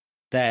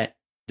that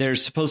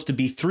there's supposed to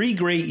be 3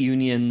 great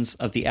unions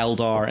of the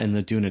Eldar and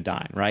the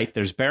Dunedain, right?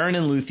 There's Beren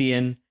and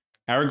Luthien,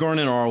 Aragorn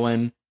and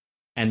Arwen,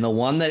 and the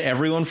one that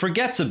everyone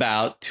forgets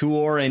about,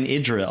 Tuor and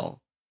Idril,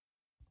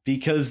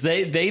 because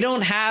they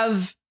don't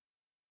have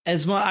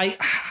as much.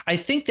 I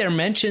think they're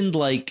mentioned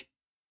like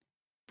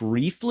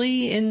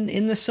briefly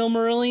in the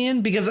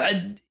Silmarillion, because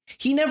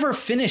he never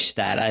finished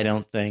that. I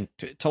don't think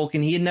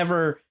Tolkien, he had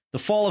never. The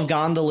Fall of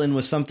Gondolin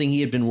was something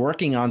he had been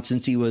working on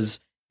since he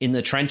was in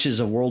the trenches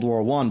of World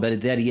War I,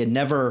 but that he had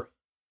never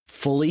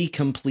fully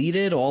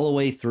completed all the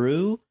way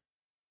through.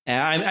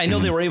 And I know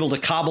they were able to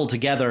cobble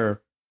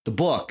together the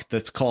book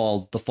that's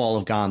called The Fall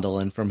of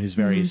Gondolin from his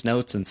various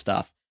notes and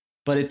stuff.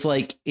 But it's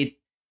like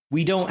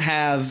we don't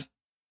have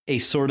a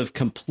sort of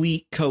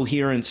complete,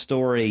 coherent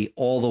story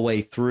all the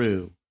way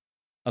through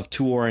of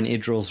Tuor and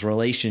Idril's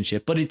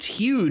relationship. But it's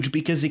huge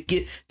because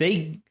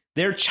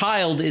their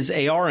child is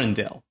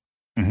Eärendil.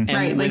 And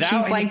right, like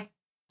she's like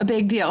a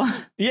big deal.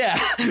 Yeah,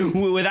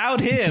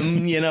 without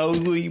him, you know,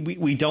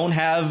 we don't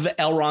have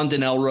Elrond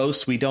and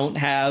Elros. We don't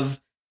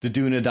have the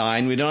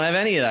Dunedain. We don't have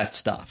any of that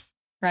stuff.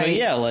 Right. So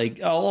yeah,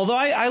 like although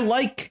I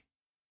like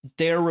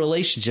their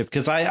relationship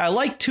because I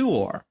like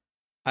Tuor.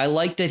 I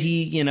like that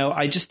he, you know,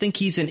 I just think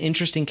he's an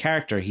interesting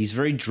character. He's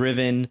very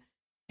driven,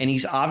 and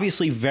he's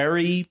obviously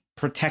very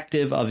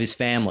protective of his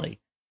family,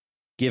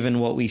 given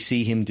what we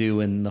see him do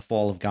in The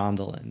Fall of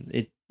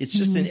Gondolin. It's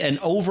just an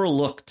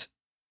overlooked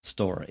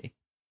story.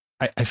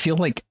 I feel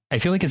like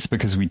it's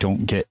because we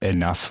don't get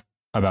enough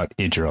about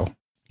Idril.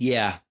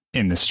 Yeah.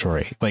 In this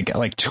story, like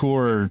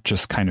Tuor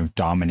just kind of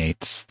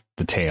dominates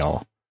the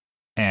tale,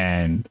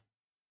 and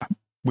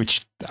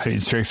which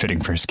is very fitting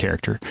for his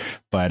character,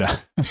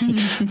 but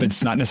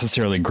it's not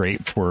necessarily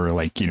great for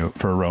like, you know,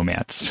 for a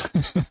romance.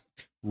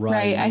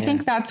 Right. Yeah. I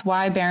think that's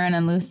why Beren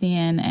and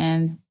Luthien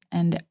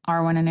and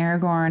Arwen and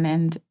Aragorn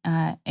and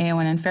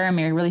Éowyn and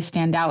Faramir really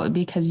stand out,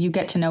 because you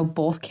get to know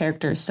both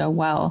characters so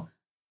well.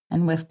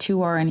 And with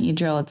Tuor and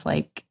Idril, it's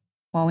like,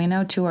 well, we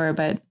know Tuor,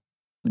 but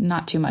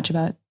not too much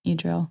about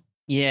Idril.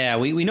 Yeah,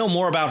 we know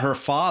more about her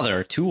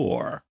father,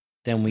 Tuor,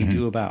 than we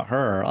do about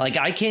her. Like,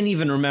 I can't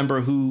even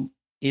remember who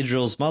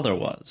Idril's mother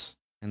was.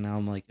 And now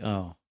I'm like,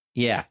 oh,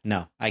 yeah,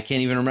 no, I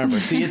can't even remember.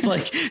 See, it's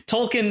like,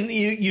 Tolkien,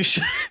 you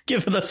should have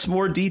given us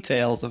more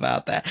details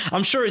about that.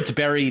 I'm sure it's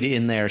buried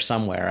in there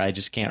somewhere. I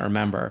just can't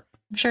remember.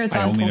 I'm sure it's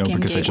on Tolkien. I only know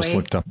because Gateway. I just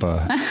looked up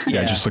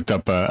I just looked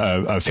up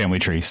a family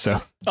tree.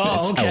 So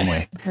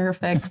okay.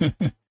 Perfect.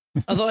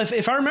 Although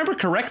if I remember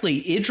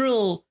correctly,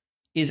 Idril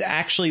is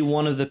actually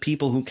one of the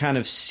people who kind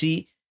of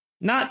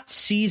not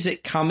sees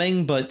it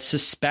coming, but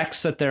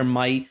suspects that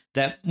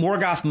that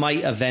Morgoth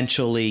might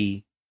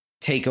eventually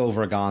take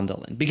over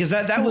Gondolin, because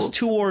that was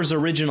Tuor's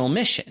original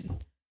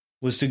mission,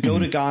 was to go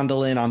to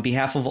Gondolin on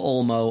behalf of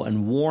Ulmo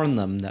and warn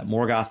them that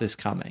Morgoth is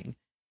coming.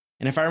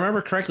 And if I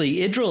remember correctly,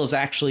 Idril is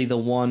actually the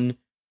one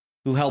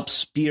who helped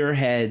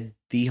spearhead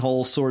the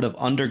whole sort of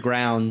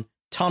underground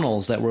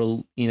tunnels that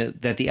were, you know,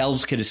 that the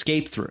elves could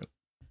escape through.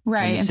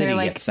 Right. And they're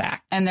like,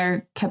 sacked. And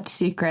they're kept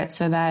secret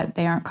so that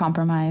they aren't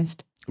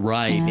compromised.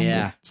 Right. And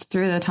yeah. It's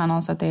through the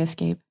tunnels that they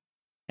escape.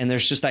 And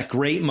there's just that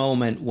great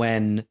moment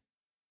when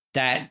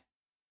that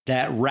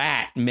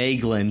rat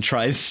Maeglin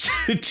tries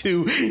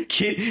to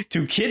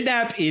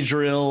kidnap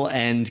Idril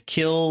and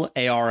kill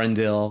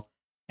Eärendil,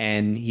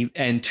 and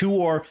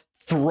Tuor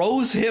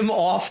throws him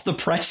off the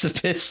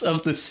precipice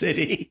of the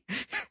city.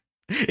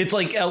 It's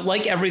like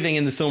everything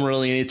in the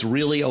Silmarillion, it's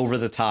really over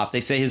the top.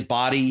 They say his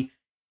body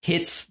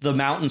hits the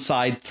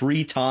mountainside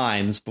 3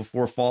 times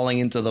before falling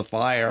into the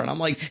fire, and I'm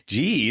like,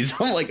 geez.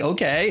 I'm like,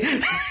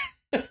 okay.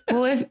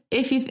 Well,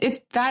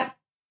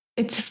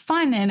 it's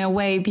fun in a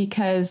way,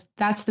 because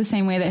that's the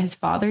same way that his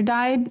father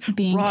died,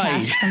 being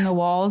cast from the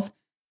walls.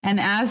 And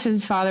as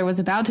his father was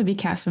about to be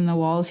cast from the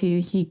walls,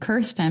 he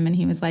cursed him, and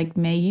he was like,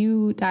 "May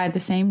you die the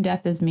same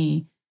death as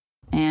me."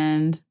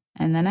 And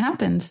then it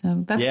happened.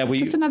 So that's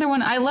another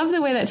one. I love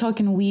the way that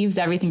Tolkien weaves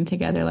everything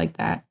together like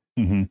that,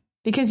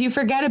 because you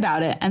forget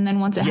about it, and then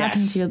once it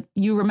happens,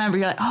 you remember.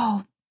 You're like,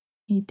 "Oh,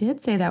 he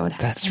did say that would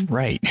happen." That's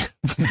right.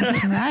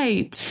 That's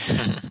right.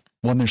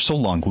 Well, and they're so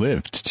long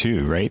lived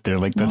too, right? They're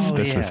like, that's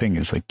the thing,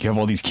 is like, you have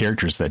all these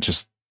characters that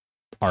just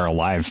are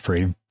alive for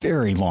a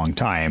very long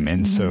time.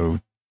 And so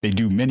they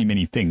do many,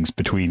 many things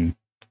between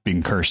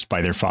being cursed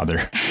by their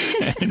father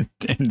and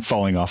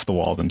falling off the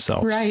wall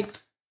themselves. Right.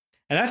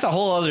 And that's a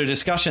whole other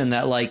discussion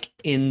that, like,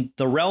 in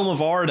the realm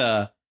of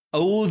Arda,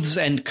 oaths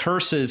and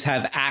curses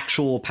have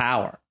actual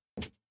power.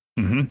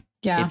 Mm-hmm.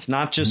 Yeah. It's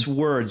not just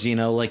words, you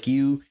know, like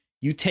you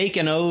take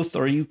an oath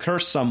or you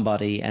curse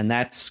somebody, and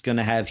that's going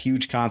to have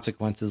huge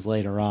consequences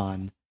later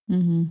on.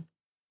 Mm-hmm.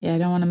 Yeah, I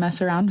don't want to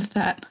mess around with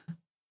that.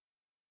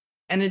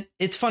 And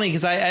it's funny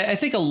because I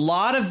think a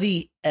lot of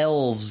the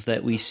elves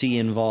that we see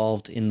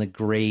involved in the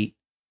great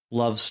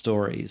love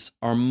stories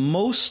are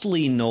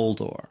mostly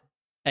Noldor,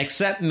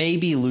 except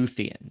maybe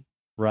Luthien,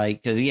 right?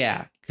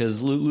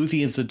 Because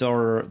Luthien's the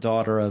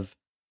daughter of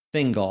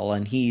Thingol,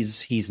 and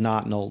he's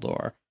not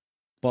Noldor.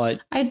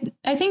 But I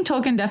think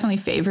Tolkien definitely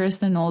favors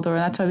the Noldor.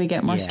 That's why we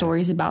get more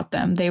stories about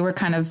them. They were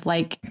kind of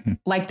like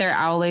their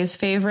Aule's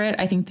favorite.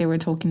 I think they were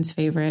Tolkien's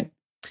favorite.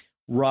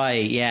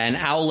 Right, yeah, and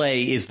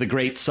Aule is the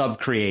great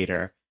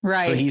sub-creator.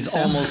 Right. So he's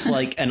almost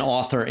like an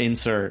author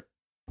insert.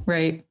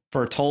 Right.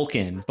 For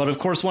Tolkien. But of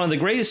course, one of the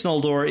greatest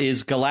Noldor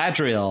is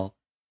Galadriel,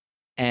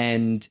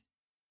 and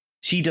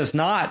she does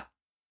not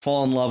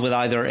fall in love with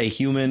either a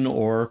human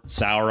or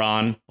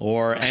Sauron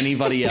or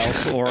anybody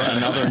else or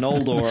another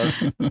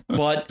Noldor,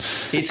 but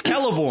it's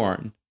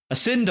Celeborn, a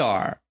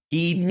Sindar.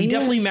 He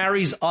definitely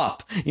marries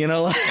up, you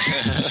know.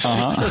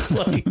 It's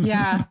like,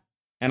 yeah.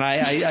 And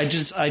I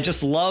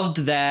just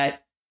loved that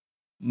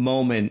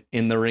moment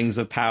in the Rings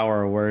of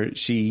Power where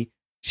she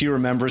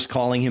remembers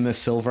calling him a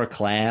silver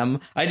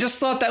clam. I just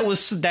thought that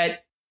was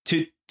that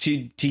to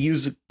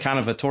use kind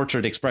of a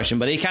tortured expression,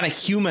 but it kind of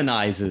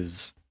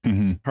humanizes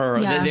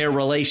their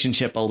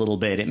relationship a little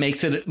bit. It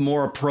makes it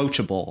more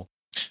approachable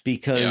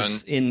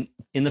because in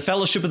the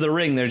Fellowship of the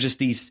Ring, they're just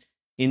these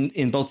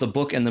in both the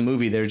book and the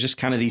movie, they're just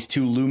kind of these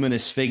two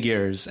luminous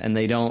figures, and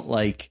they don't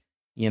like,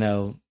 you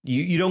know,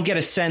 you don't get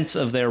a sense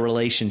of their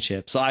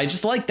relationship. So I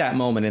just like that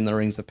moment in the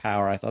Rings of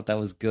Power. I thought that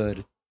was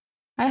good.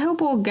 I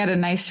hope we'll get a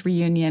nice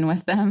reunion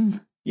with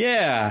them.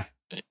 Yeah.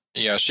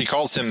 Yeah, she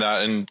calls him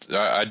that, and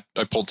I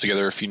pulled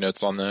together a few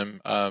notes on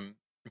them.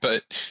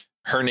 But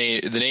her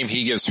name, the name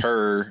he gives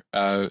her,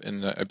 I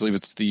believe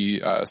it's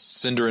the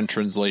Sindarin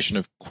translation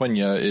of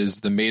Quenya,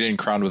 is the maiden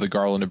crowned with a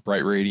garland of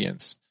bright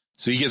radiance.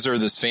 So he gives her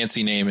this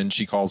fancy name, and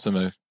she calls him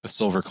a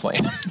silver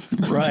clam.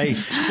 Right.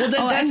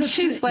 Well, that's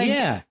she's like,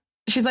 yeah.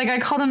 She's like, I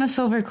called him a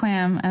silver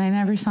clam, and I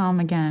never saw him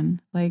again.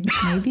 Like,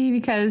 maybe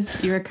because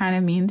you were kind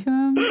of mean to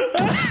him.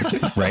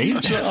 Right?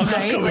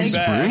 Right? Like,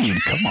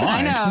 rude. Come on.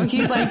 I know.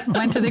 He's like,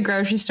 went to the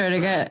grocery store to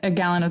get a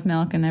gallon of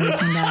milk and never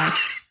came back.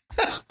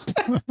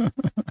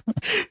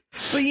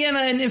 But yeah,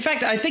 and in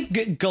fact, I think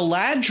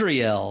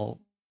Galadriel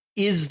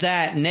is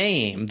that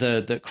name,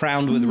 the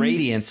crowned with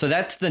radiance. So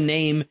that's the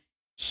name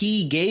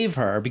he gave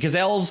her, because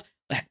elves,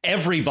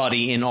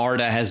 everybody in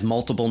Arda has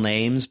multiple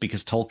names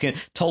because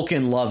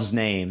Tolkien loves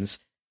names.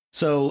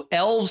 So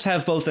elves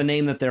have both a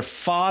name that their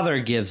father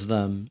gives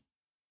them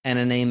and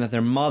a name that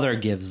their mother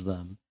gives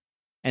them,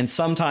 and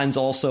sometimes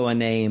also a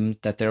name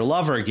that their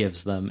lover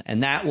gives them.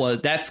 And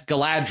that's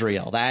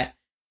Galadriel. That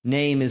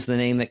name is the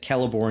name that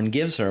Celeborn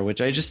gives her, which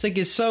I just think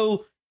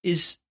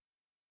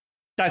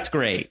that's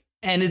great.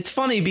 And it's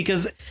funny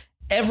because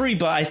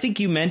I think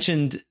you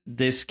mentioned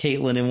this,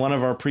 Caitlin, in one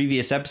of our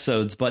previous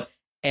episodes, but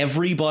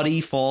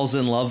everybody falls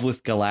in love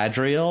with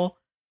Galadriel,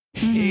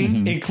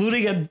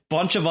 including a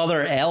bunch of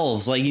other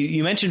elves. Like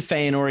you mentioned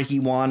Feanor,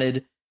 he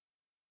wanted,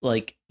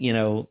 like, you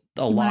know,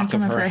 a lock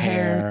of her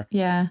hair.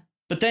 Yeah.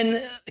 But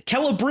then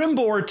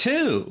Celebrimbor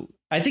too.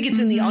 I think it's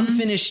in the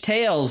Unfinished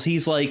Tales.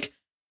 He's like,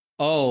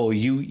 oh,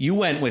 you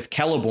went with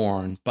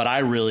Celeborn, but I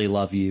really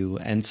love you.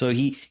 And so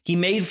he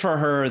made for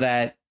her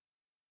that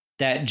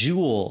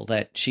jewel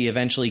that she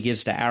eventually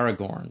gives to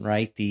Aragorn,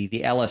 right? The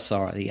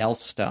Elisar, the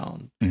Elf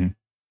Stone. Mm-hmm.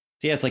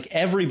 So yeah, it's like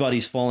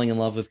everybody's falling in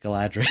love with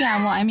Galadriel. Yeah,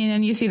 well, I mean,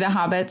 and you see the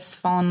hobbits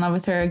fall in love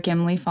with her.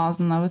 Gimli falls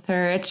in love with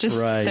her. It's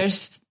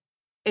just,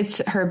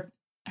 it's her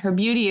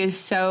beauty is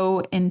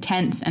so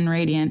intense and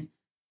radiant.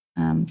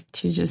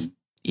 She's just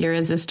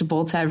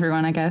irresistible to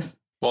everyone, I guess.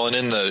 Well, and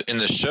in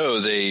the show,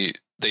 they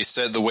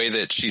said the way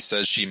that she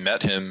says she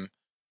met him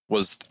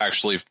was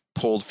actually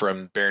pulled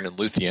from Beren and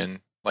Luthien.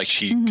 Like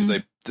because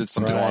they did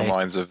something along the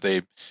lines of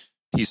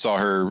he saw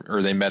her,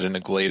 or they met in a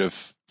glade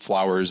of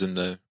flowers in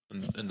the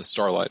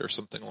starlight or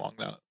something along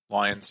that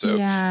line. So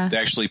they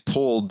actually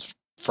pulled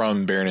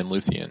from Beren and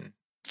Luthien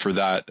for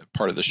that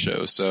part of the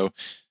show. So,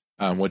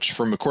 which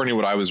from according to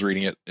what I was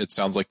reading, it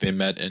sounds like they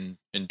met in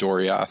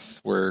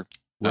Doriath, where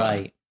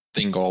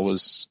Thingol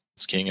was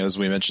king. As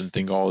we mentioned,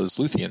 Thingol is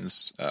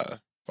Luthien's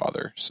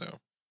father. So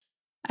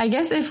I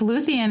guess if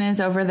Luthien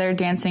is over there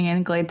dancing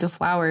in glades of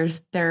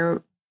flowers,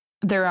 there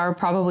are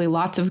probably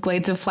lots of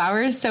glades of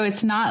flowers. So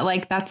it's not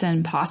like that's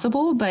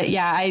impossible. But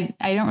yeah, I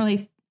don't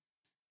really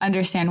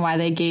understand why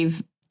they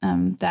gave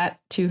that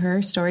to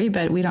her story,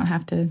 but we don't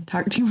have to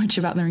talk too much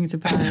about the Rings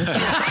of Power.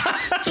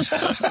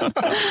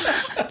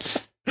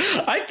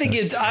 I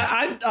think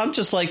I'm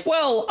just like,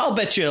 well, I'll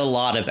bet you a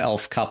lot of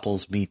elf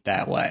couples meet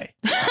that way.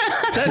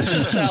 That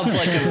just sounds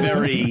like a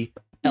very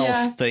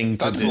elf thing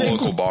to That's do. the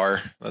local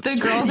bar. That's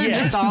The girls are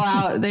just all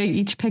out. They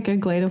each pick a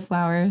glade of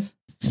flowers.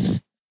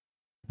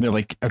 They're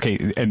like,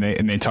 okay, and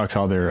they talk to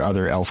all their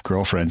other elf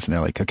girlfriends, and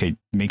they're like, okay,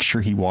 make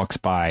sure he walks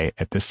by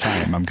at this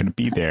time. I'm going to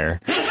be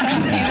there.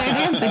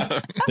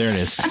 There it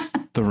is,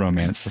 the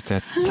romance.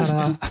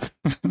 Ta-da.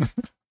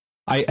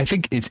 I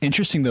think it's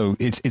interesting though.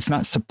 It's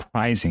not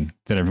surprising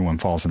that everyone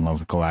falls in love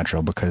with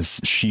Galadriel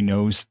because she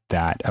knows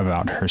that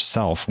about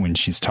herself when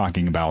she's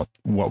talking about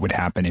what would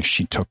happen if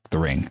she took the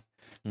ring.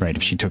 Right?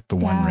 If she took the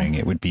One Ring,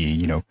 it would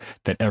be,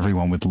 that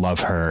everyone would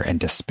love her and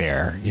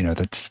despair.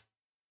 That's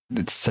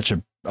such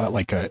a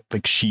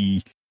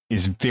she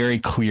is very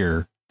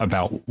clear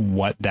about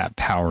what that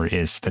power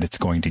is that it's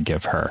going to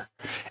give her.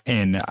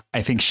 And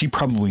I think she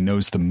probably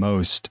knows the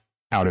most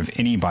out of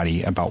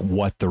anybody about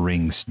what the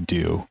rings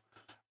do,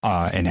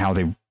 and how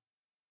they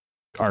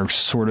are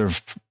sort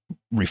of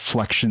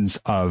reflections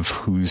of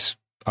who's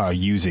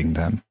using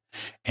them.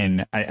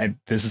 And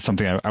this is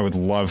something I would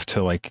love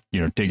to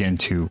dig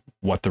into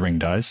what the ring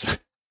does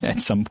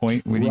at some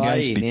point with you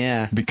guys.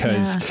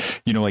 Because,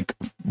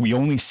 we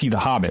only see the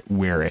Hobbit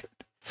wear it,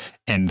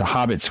 and the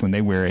hobbits, when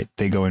they wear it,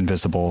 they go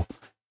invisible,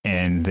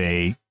 and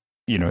they,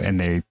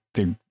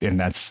 and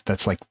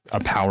that's like a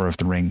power of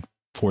the ring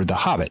for the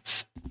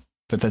hobbits,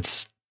 but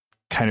that's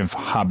kind of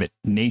Hobbit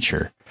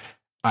nature.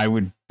 I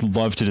would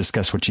love to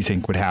discuss what you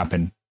think would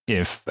happen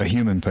if a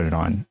human put it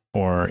on,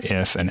 or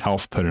if an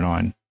elf put it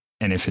on,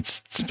 and if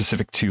it's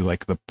specific to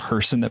the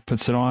person that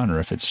puts it on, or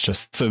if it's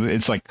just, so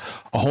it's like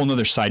a whole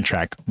nother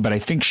sidetrack. But I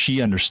think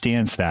she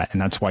understands that.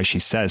 And that's why she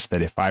says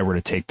that if I were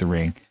to take the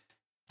ring,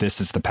 this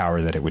is the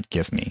power that it would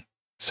give me.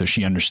 So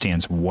she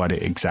understands what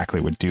it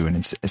exactly would do. And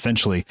it's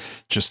essentially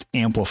just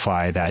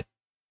amplify that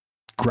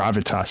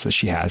gravitas that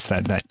she has,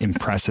 that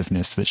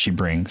impressiveness that she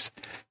brings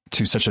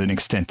to such an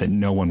extent that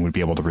no one would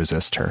be able to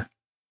resist her,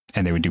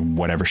 and they would do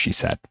whatever she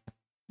said.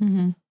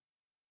 Mm-hmm.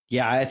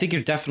 Yeah, I think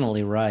you're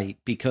definitely right,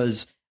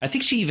 because I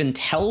think she even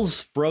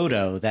tells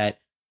Frodo that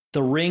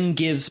the ring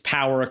gives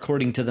power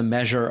according to the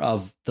measure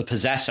of the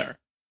possessor.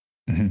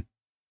 Mm-hmm.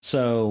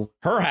 So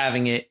her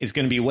having it is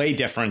going to be way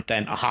different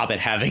than a hobbit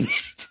having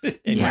it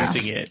and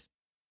using it.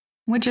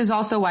 Which is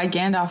also why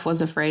Gandalf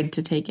was afraid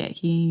to take it.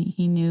 He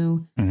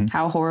knew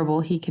how horrible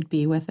he could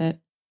be with it.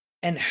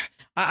 And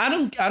I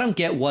don't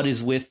get what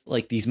is with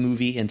these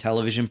movie and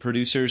television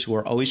producers who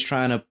are always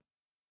trying to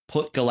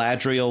put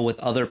Galadriel with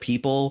other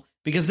people,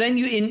 because then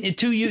you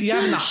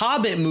have in the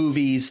Hobbit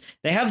movies,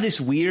 they have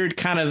this weird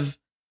kind of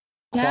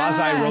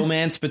quasi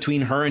romance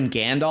between her and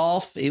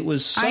Gandalf. It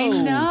was so I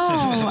know.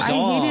 dumb.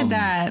 I hated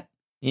that.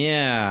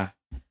 Yeah.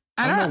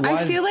 I don't know.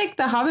 I feel like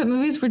the Hobbit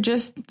movies were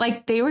just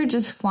they were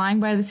just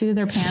flying by the seat of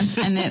their pants,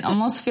 and it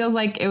almost feels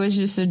like it was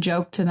just a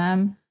joke to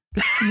them.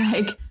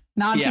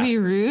 Not to be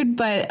rude,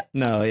 but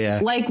no,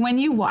 yeah. When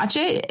you watch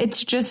it,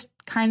 it's just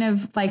kind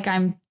of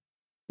I'm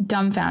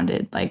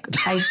dumbfounded.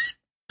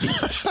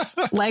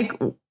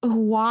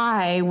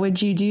 Why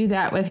would you do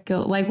that with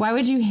why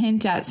would you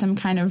hint at some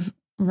kind of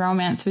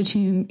romance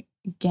between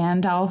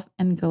Gandalf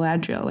and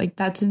Galadriel?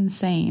 That's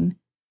insane.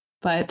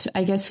 But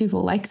I guess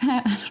people like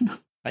that. I don't know.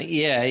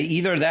 Yeah,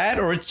 either that,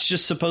 or it's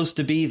just supposed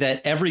to be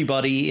that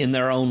everybody in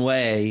their own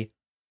way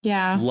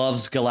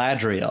loves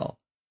Galadriel.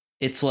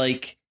 It's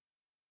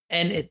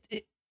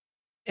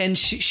and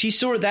she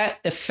sort of, that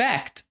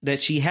effect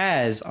that she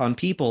has on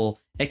people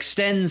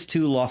extends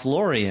to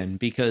Lothlorien,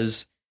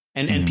 because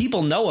and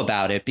people know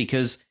about it,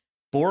 because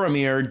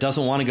Boromir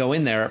doesn't want to go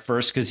in there at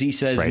first because he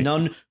says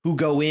none who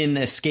go in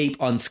escape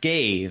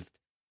unscathed.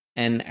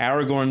 And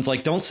Aragorn's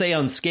don't say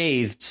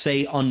unscathed,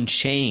 say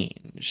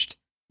unchanged.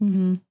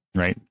 Mm-hmm.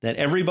 Right. That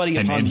everybody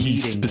and he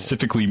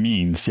specifically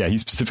means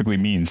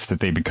that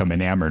they become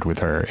enamored with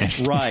her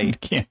and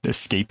can't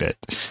escape it.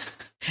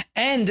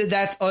 And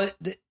that's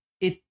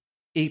it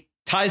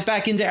ties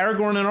back into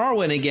Aragorn and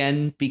Arwen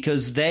again,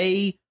 because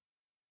they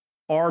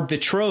are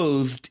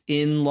betrothed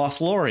in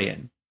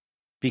Lothlorien,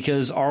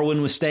 because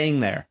Arwen was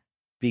staying there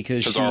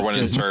because Arwen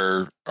is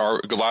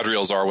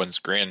Galadriel's Arwen's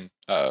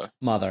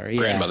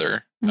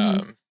grandmother.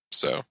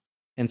 So.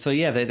 And so,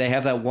 they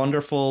have that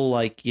wonderful,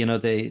 I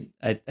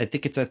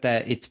think it's at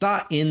that, it's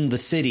not in the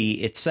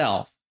city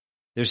itself.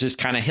 There's this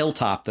kind of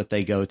hilltop that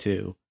they go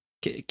to.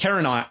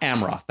 Karen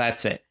Amroth,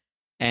 that's it.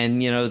 And,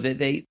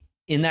 they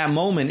in that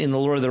moment in The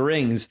Lord of the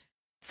Rings,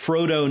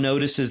 Frodo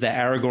notices that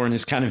Aragorn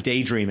is kind of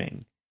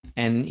daydreaming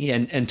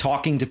and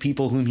talking to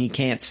people whom he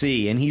can't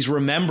see. And he's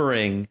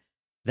remembering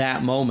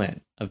that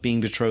moment of being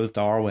betrothed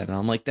to Arwen. And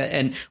I'm like that.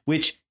 And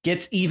which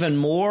gets even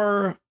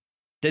more,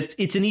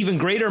 it's an even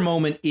greater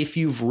moment if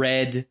you've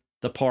read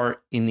the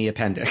part in the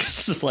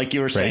appendix, just like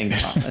you were saying.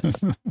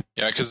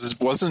 Yeah, because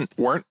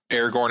weren't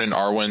Aragorn and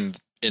Arwen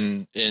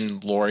in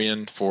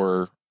Lorien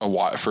for a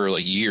while, for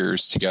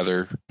years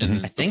together,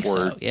 and I think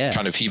so, yeah.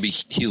 Kind of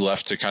he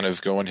left to kind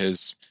of go on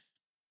his,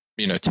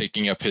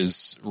 taking up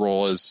his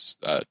role as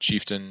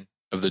chieftain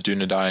of the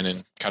Dunedain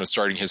and kind of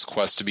starting his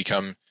quest to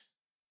become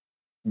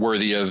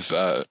worthy of,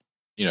 per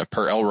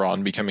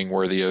Elrond, becoming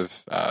worthy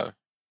of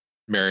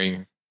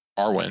marrying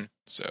Arwen.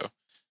 So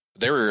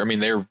they were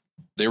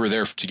they were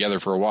there together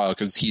for a while,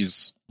 because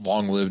he's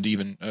long lived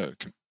even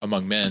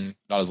among men,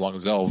 not as long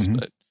as elves,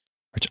 but.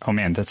 Which, oh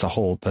man, that's a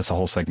whole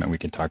segment we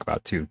could talk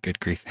about too. Good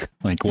grief.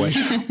 Like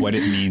what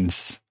it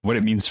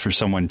means for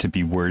someone to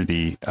be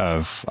worthy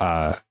of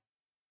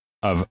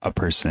a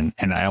person.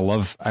 And I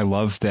love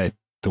that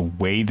the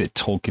way that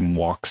Tolkien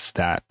walks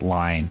that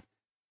line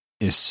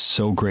is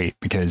so great,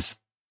 because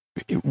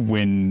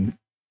when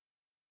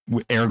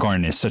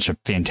Aragorn is such a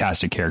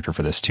fantastic character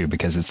for this too,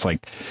 because it's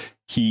like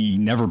he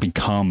never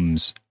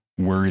becomes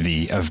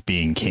worthy of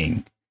being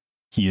king.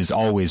 He is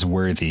always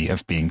worthy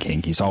of being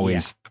king. He's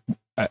always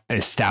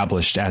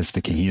established as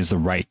the king. He is the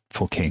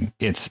rightful king.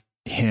 It's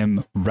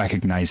him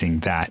recognizing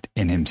that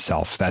in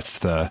himself.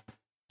 That's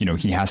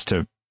he has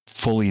to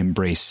fully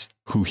embrace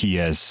who he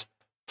is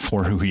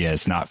for who he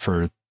is, not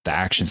for the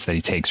actions that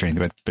he takes or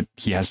anything, but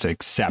he has to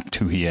accept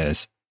who he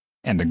is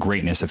and the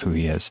greatness of who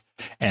he is.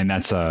 And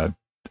that's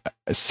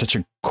such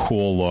a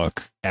cool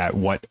look at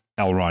what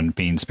Elrond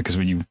means, because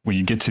when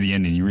you get to the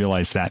end and you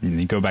realize that,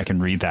 and you go back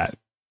and read that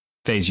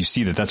phase, you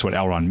see that that's what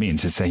Elrond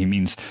means. It's that he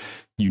means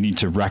you need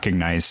to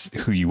recognize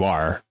who you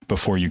are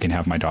before you can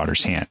have my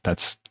daughter's hand.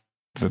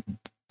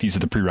 These are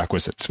the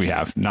prerequisites we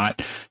have,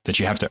 not that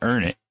you have to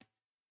earn it,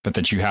 but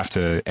that you have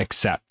to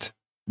accept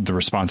the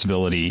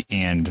responsibility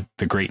and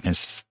the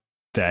greatness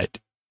that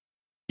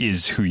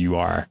is who you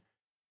are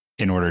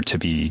in order to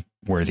be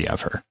worthy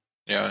of her.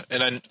 Yeah.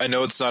 And I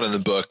know it's not in the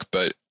book,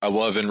 but I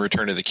love in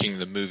Return of the King,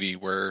 the movie,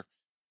 where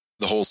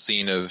the whole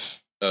scene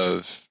of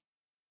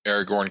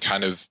Aragorn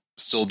kind of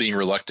still being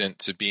reluctant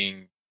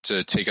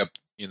to take up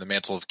the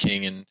mantle of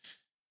king,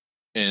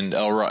 and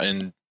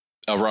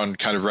Elrond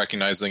kind of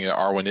recognizing that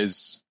Arwen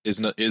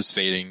is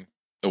fading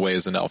away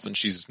as an elf, and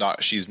she's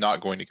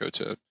not going to go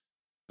to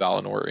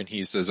Valinor, and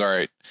he says, all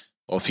right,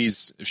 well, if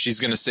she's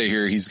going to stay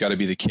here, he's got to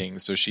be the king.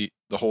 So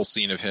the whole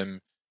scene of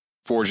him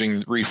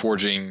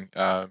reforging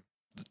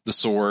the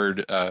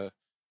sword, I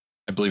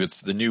believe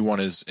it's the new one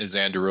is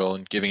Anduril,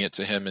 and giving it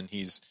to him, and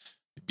he's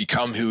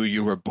become who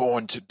you were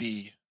born to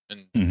be.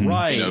 And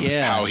right,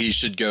 how he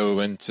should go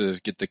in to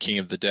get the King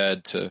of the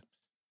Dead to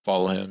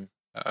follow him.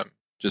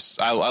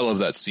 I love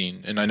that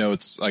scene, and I know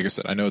it's, like I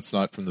said, I know it's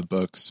not from the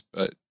books,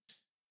 but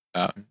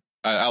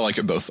I like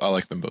it both. I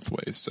like them both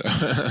ways.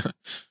 So,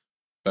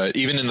 but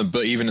even in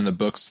the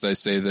books, they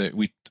say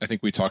that I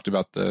think we talked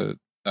about the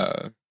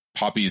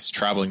Poppy's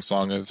traveling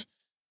song of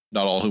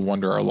 "Not all who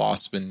wander are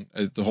lost," and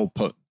the whole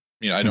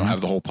I don't have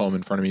the whole poem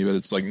in front of me, but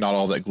it's like "Not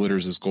all that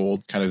glitters is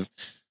gold," kind of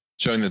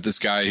showing that this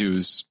guy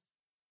who's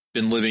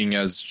been living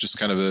as just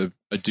kind of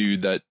a dude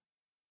that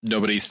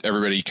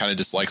everybody kind of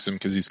dislikes him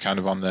because he's kind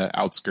of on the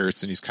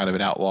outskirts and he's kind of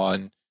an outlaw,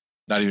 and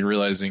not even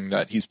realizing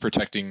that he's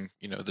protecting,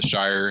 the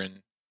Shire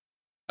and,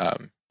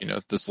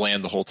 this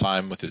land the whole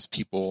time with his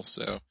people.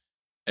 So,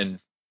 and,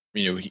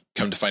 he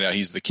come to find out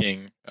he's the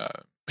king,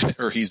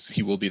 or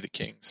he will be the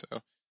king. So,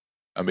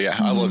 but yeah,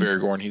 I love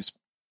Aragorn. He's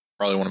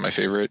probably one of my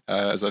favorite,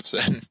 as I've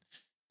said,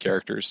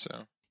 characters. So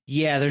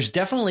yeah, there's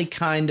definitely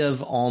kind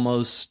of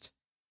almost,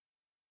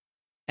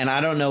 and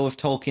I don't know if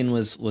Tolkien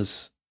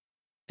was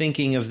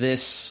thinking of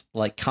this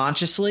like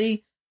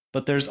consciously,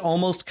 but there's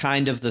almost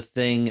kind of the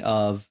thing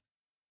of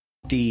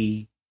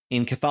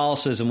in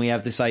Catholicism, we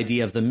have this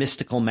idea of the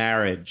mystical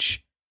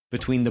marriage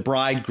between the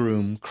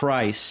bridegroom,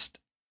 Christ,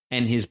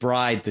 and his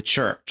bride, the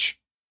church.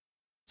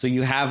 So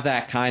you have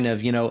that kind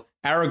of,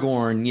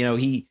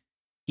 Aragorn,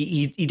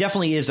 he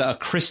definitely is a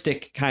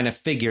Christic kind of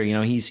figure.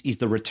 He's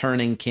the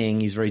returning king.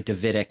 He's very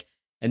Davidic.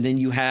 And then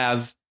you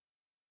have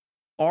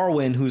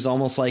Arwen, who's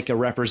almost like a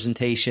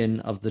representation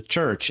of the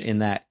church in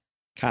that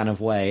kind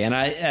of way. And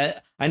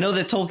I know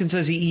that Tolkien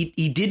says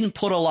he didn't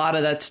put a lot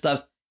of that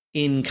stuff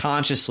in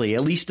consciously,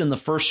 at least in the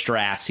first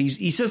drafts.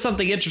 He says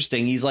something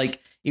interesting. He's like,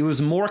 he was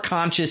more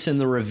conscious in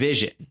the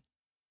revision,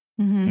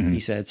 he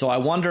said. So I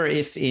wonder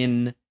if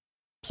in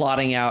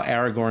plotting out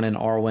Aragorn and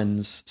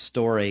Arwen's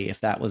story,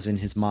 if that was in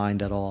his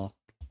mind at all.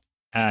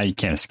 You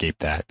can't escape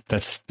that.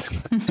 That's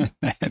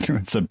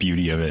the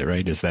beauty of it,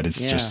 right? Is that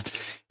it's just,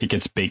 it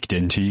gets baked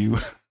into you.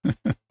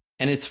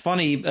 And it's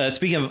funny,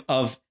 speaking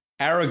of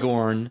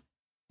Aragorn,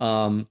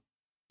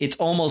 it's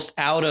almost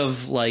out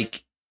of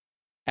like,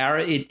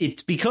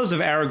 it's because of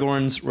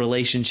Aragorn's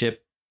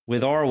relationship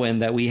with Arwen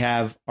that we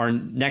have our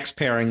next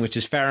pairing, which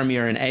is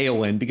Faramir and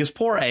Éowyn, because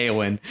poor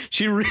Éowyn,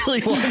 she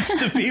really wants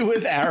to be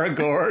with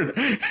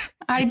Aragorn.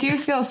 I do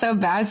feel so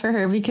bad for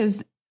her,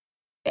 because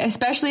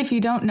especially if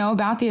you don't know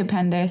about the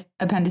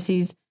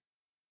appendices,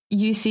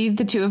 you see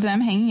the two of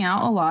them hanging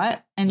out a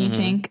lot and you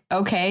think,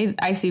 okay,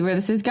 I see where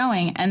this is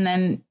going. And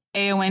then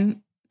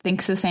Éowyn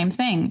thinks the same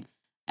thing.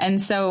 And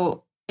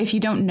so if you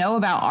don't know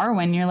about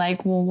Arwen, you're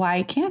like, well,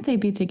 why can't they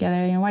be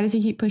together? Why does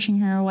he keep pushing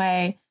her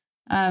away?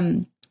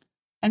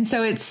 And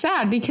so it's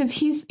sad because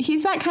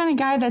he's that kind of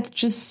guy that's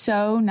just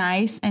so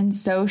nice and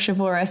so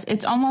chivalrous.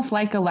 It's almost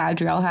like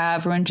Galadriel, how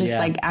everyone just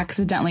like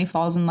accidentally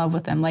falls in love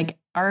with him. Like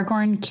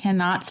Aragorn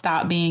cannot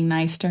stop being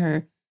nice to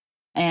her.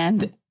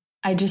 And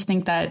I just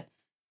think that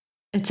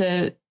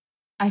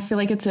I feel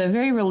like it's a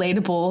very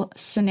relatable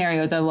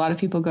scenario that a lot of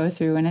people go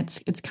through. And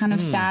it's kind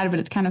of sad, but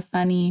it's kind of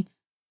funny.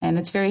 And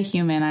it's very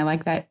human. I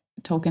like that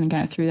Tolkien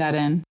kind of threw that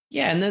in.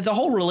 Yeah, and the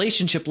whole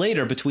relationship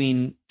later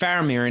between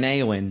Faramir and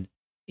Éowyn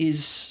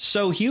is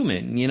so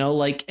human, you know,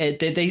 like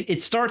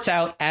it starts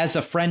out as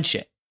a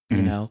friendship,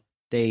 you know,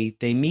 they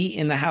meet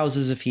in the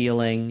Houses of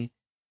Healing,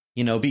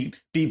 you know,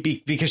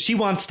 because she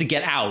wants to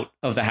get out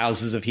of the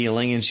Houses of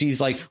Healing. And she's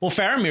like, well,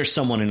 Faramir's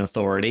someone in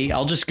authority.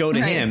 I'll just go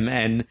to him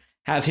and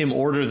have him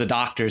order the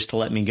doctors to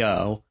let me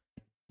go.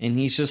 And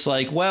he's just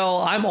like, well,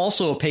 I'm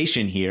also a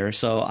patient here,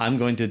 so I'm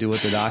going to do what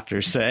the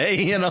doctors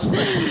say, you know.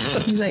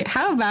 He's like,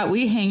 how about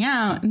we hang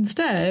out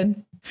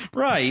instead?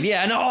 Right.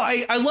 Yeah. No,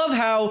 I love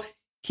how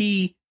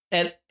he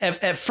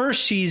at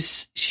first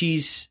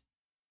she's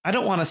I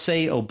don't want to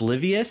say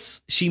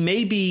oblivious. She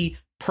may be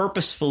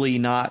purposefully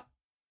not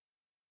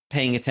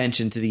paying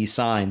attention to these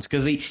signs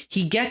because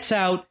he gets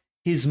out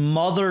his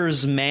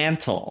mother's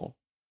mantle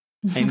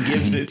and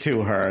gives it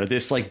to her,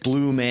 this like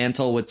blue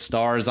mantle with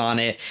stars on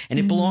it, and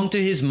it belonged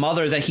to his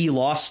mother that he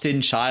lost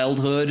in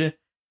childhood.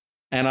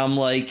 And I'm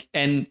like,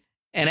 and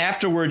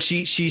afterwards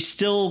she's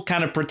still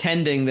kind of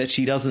pretending that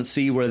she doesn't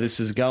see where this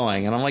is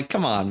going, and I'm like,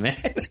 come on,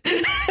 man.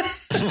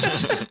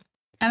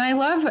 And I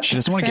love she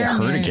doesn't want to get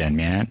hurt again,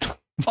 man.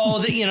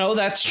 Oh, you know,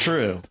 that's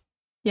true.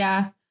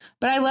 Yeah,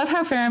 but I love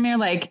how Faramir,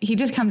 like, he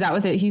just comes out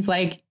with it. He's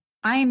like,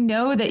 I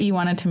know that you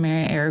wanted to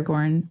marry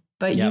Aragorn,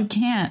 but you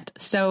can't.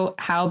 So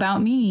how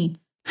about me?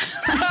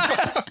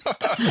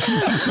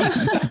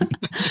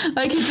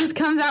 Like, he just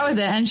comes out with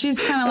it, and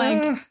she's kind of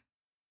like,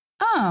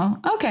 oh,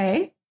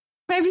 okay,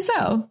 maybe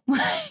so.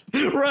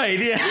 Right.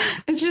 Yeah.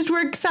 It just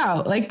works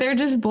out. Like, they're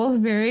just both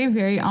very,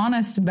 very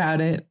honest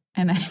about it.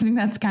 And I think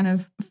that's kind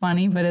of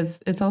funny, but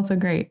it's also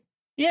great.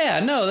 Yeah,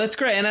 no, that's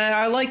great. And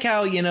I like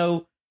how, you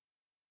know,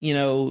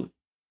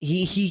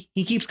 he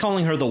keeps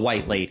calling her the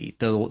White Lady,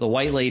 the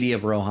White Lady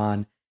of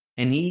Rohan.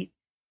 And he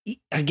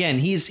again,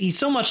 he's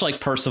so much like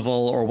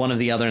Percival or one of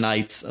the other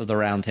knights of the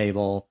Round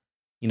Table,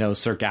 you know,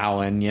 Sir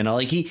Gawain, you know,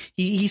 like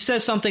he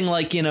says something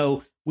like, you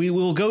know, we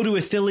will go to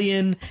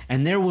Ithilien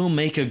and there we'll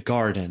make a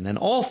garden and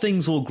all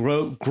things will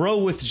grow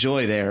with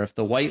joy there if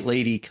the White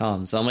Lady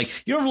comes. I'm like,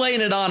 you're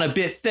laying it on a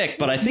bit thick,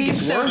 but I think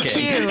it's so working.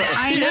 Cute.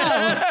 I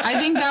know. I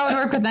think that would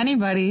work with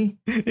anybody.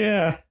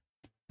 Yeah.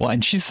 Well,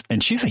 and she's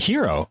a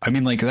hero. I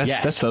mean, like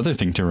that's the other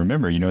thing to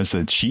remember, you know, is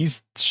that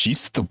she's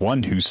the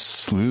one who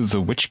slew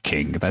the Witch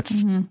King.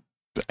 That's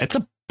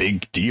a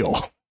big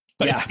deal.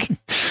 Like, yeah. Can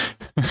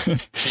you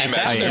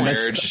imagine their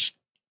marriage?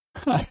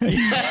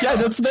 Yeah,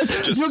 that's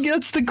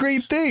the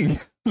great thing.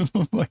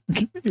 Like,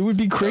 it would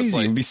be crazy.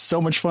 Like, it would be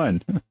so much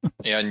fun.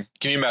 Yeah, and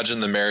can you imagine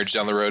the marriage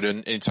down the road,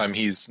 and anytime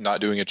he's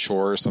not doing a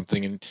chore or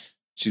something, and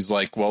she's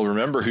like, "Well,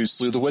 remember who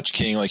slew the Witch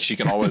King?" Like, she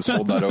can always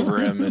hold that over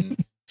him,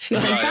 and she's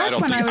like, I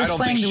don't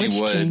think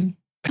she would.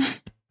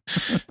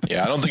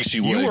 Yeah, I don't think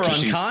she would. You were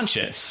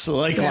unconscious,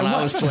 when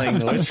I was slaying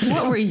the Witch King.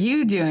 What were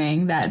you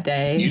doing that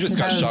day? You just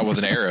got shot with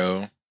an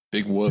arrow,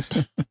 big whoop,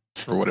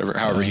 or whatever.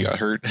 However, he got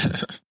hurt.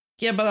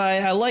 Yeah, but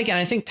I like, and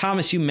I think,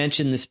 Thomas, you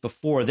mentioned this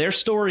before, their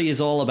story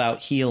is all about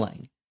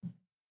healing.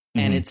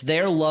 And it's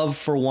their love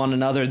for one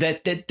another,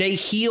 that they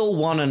heal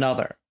one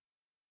another.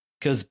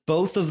 Because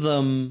both of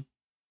them,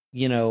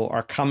 you know,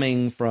 are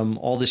coming from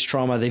all this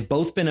trauma. They've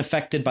both been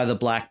affected by the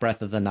Black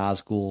Breath of the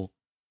Nazgul.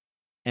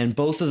 And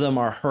both of them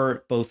are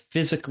hurt, both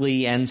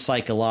physically and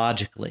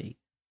psychologically.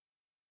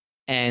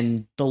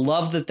 And the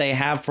love that they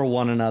have for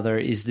one another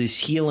is this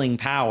healing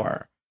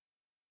power.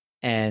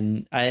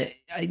 And I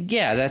think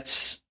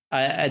that's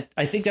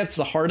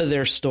the heart of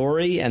their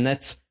story, and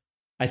that's,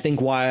 I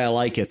think, why I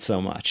like it so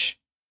much.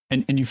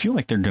 And you feel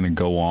like they're going to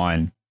go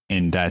on,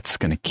 and that's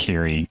going to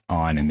carry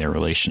on in their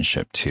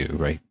relationship too,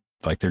 right?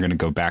 Like they're going to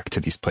go back to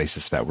these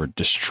places that were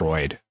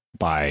destroyed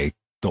by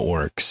the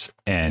orcs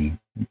and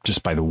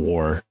just by the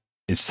war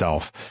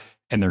itself,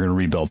 and they're going to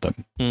rebuild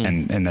them.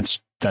 And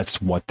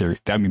that's what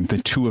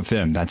the two of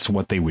them, that's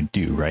what they would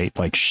do, right?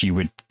 Like she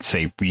would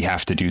say, we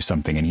have to do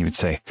something, and he would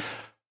say,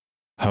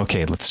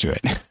 okay, let's do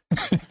it.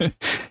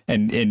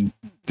 and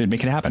they'd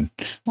make it happen.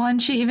 Well,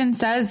 and she even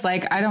says,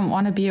 like, I don't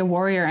want to be a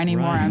warrior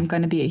anymore. Right. I'm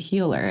going to be a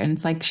healer. And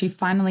it's like she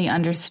finally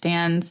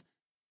understands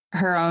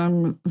her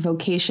own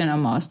vocation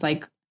almost,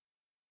 like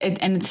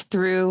and it's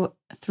through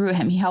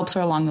him. He helps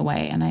her along the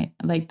way. And I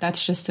like,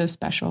 that's just so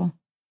special.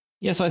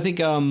 Yeah. So I think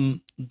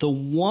the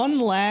one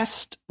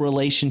last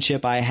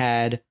relationship I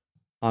had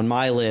on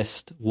my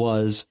list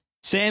was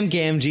Sam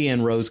Gamgee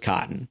and Rose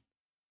Cotton,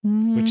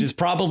 which is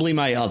probably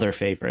my other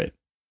favorite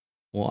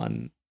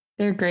one.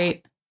 They're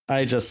great.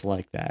 I just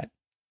like that.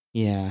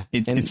 Yeah.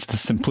 It's the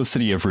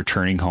simplicity of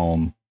returning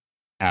home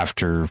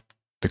after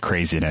the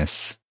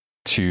craziness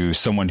to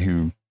someone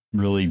who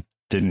really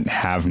didn't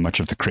have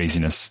much of the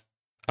craziness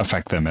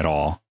affect them at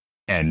all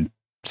and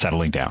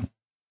settling down.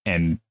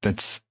 And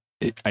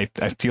I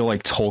feel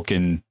like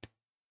Tolkien,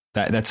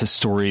 that's a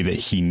story that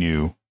he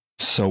knew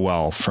so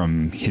well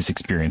from his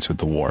experience with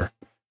the war,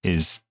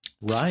 is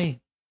right.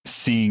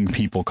 Seeing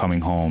people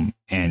coming home,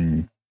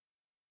 and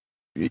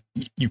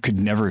you could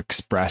never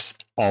express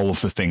all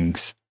of the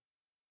things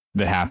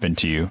that happened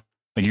to you.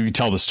 Like you could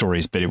tell the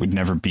stories, but it would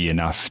never be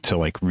enough to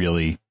like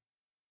really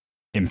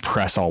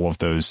impress all of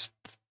those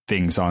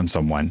things on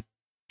someone.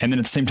 And then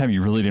at the same time,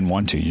 you really didn't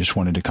want to. You just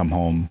wanted to come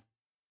home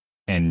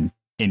and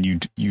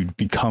you'd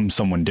become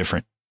someone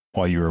different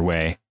while you were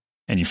away.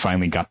 And you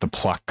finally got the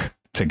pluck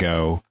to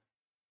go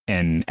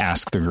and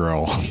ask the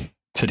girl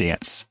to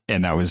dance.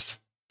 And that was,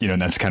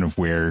 and that's kind of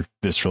where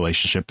this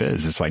relationship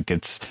is. It's like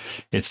it's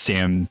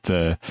Sam,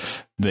 the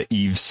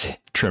eaves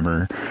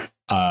trimmer,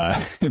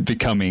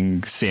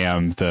 becoming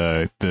Sam,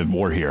 the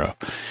war hero.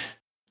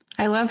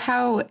 I love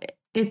how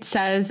it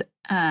says,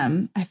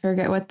 I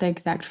forget what the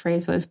exact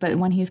phrase was, but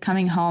when he's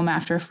coming home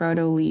after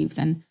Frodo leaves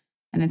and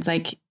it's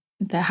like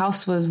the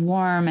house was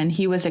warm and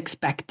he was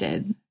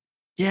expected.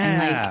 Yeah.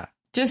 And like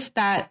just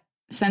that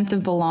sense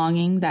of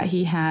belonging that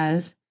he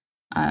has.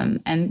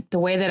 And the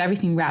way that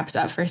everything wraps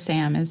up for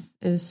Sam is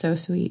so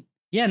sweet.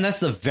 Yeah. And that's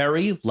the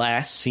very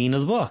last scene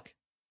of the book.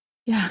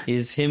 Yeah.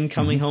 Is him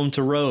coming home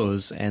to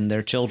Rose and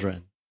their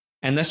children.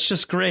 And that's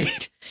just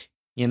great.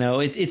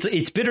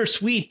 It's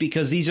bittersweet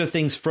because these are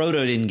things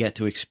Frodo didn't get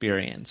to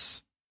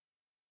experience.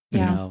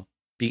 And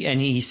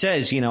he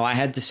says, I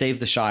had to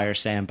save the Shire,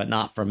 Sam, but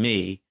not for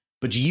me.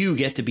 But you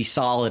get to be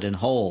solid and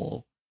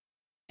whole.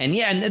 And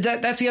and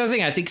that's the other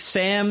thing. I think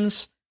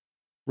Sam's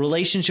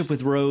relationship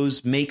with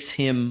Rose makes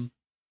him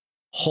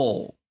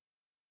whole.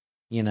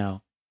 And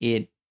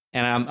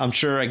I'm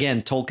sure,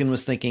 again, Tolkien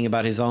was thinking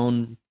about his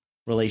own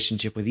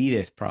relationship with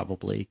Edith,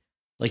 probably.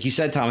 Like you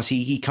said, Thomas,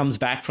 he comes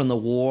back from the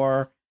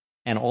war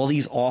and all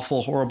these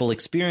awful, horrible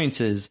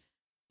experiences,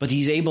 but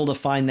he's able to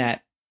find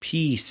that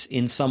peace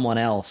in someone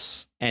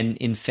else and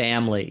in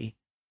family.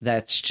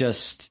 That's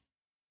just,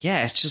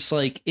 it's just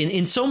like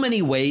in so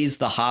many ways,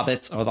 the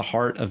hobbits are the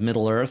heart of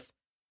Middle Earth,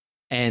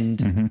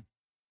 and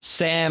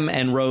Sam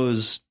and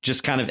Rose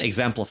just kind of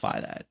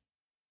exemplify that.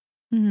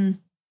 Mm-hmm.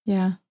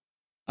 Yeah.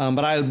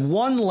 But I had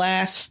one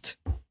last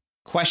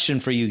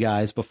question for you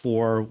guys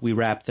before we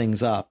wrap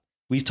things up.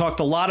 We've talked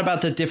a lot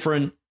about the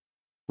different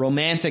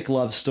romantic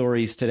love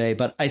stories today,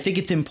 but I think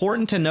it's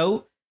important to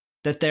note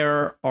that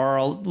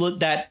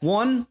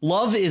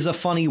love is a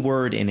funny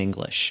word in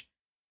English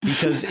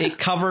because it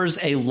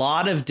covers a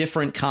lot of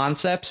different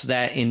concepts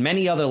that in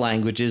many other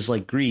languages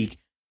like Greek,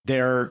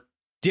 there are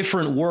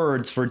different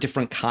words for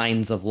different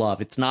kinds of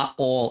love. It's not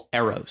all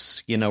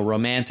eros,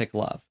 romantic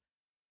love.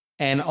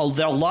 And a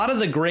lot of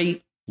the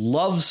great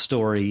love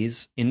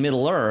stories in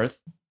Middle Earth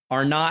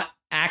are not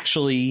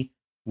actually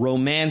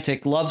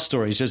romantic love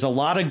stories. There's a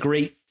lot of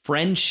great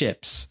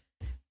friendships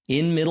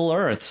in Middle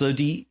Earth. So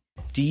do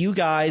you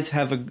guys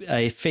have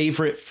a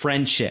favorite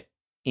friendship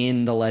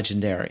in the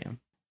Legendarium?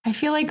 I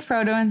feel like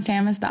Frodo and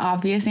Sam is the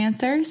obvious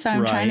answer, so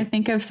I'm trying to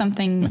think of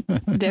something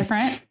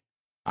different.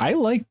 I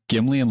like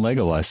Gimli and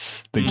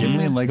Legolas. The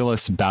Gimli and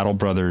Legolas Battle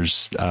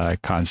Brothers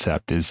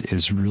concept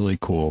is really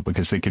cool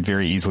because they could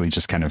very easily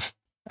just kind of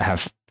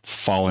have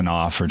fallen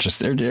off or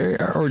just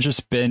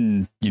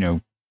been,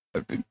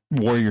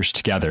 warriors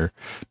together,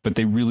 but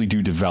they really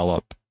do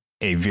develop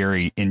a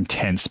very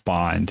intense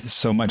bond,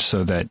 so much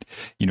so that,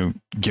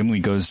 Gimli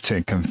goes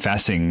to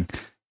confessing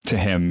to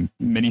him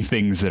many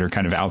things that are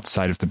kind of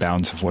outside of the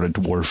bounds of what a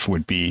dwarf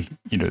would be,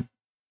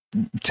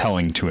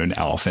 telling to an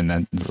elf. And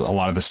then a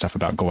lot of the stuff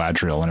about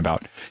Galadriel and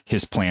about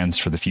his plans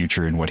for the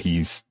future and what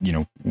he's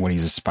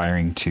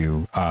aspiring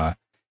to,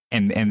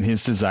 and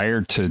his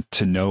desire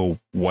to know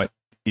what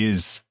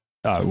is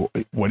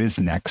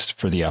next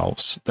for the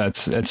elves.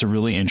 That's a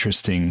really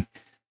interesting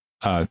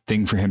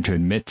thing for him to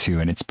admit to,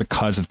 and it's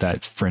because of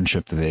that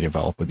friendship that they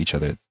develop with each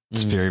other.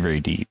 It's very,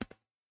 very deep.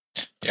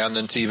 Yeah, and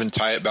then to even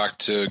tie it back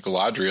to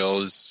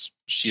Galadriel, is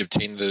she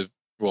obtained the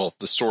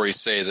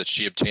stories say that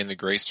she obtained the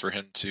grace for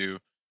him to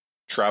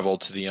travel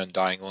to the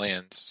Undying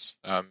Lands,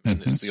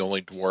 and is the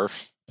only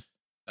dwarf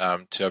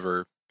to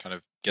ever kind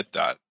of get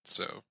that.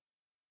 So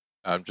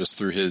just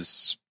through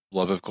his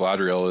love of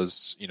Galadriel,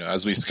 is,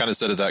 as we kind of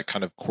said, of that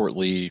kind of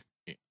courtly,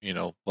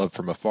 love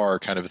from afar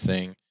kind of a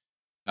thing.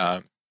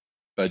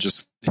 But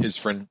just his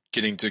friend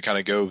getting to kind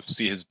of go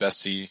see his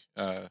bestie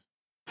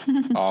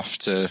off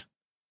to,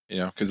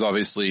 because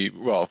obviously,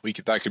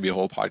 that could be a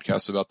whole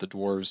podcast about the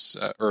dwarves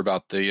or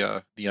about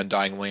the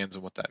Undying Lands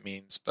and what that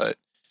means. But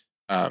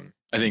I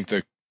think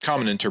the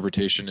common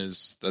interpretation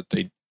is that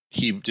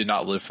he did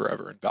not live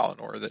forever in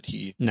Valinor, that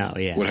he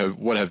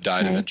would have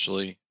died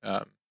eventually.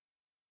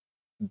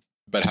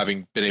 But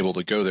having been able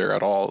to go there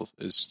at all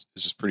is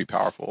just pretty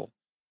powerful.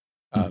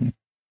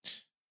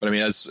 But I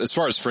mean, as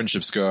far as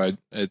friendships go,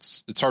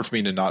 it's hard for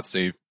me to not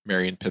say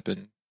Merry and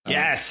Pippin.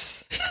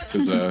 Yes,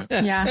 because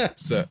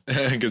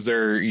because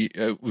they're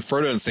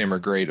Frodo and Sam are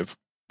great,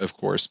 of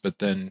course, but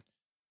then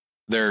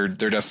they're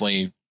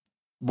definitely,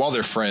 while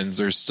they're friends,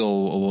 there's still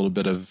a little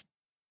bit of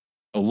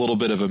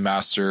a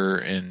master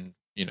and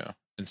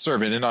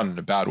servant, and not in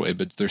a bad way,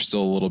 but there's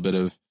still a little bit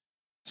of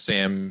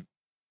Sam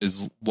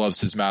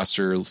loves his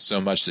master so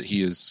much that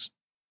he is,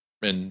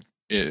 and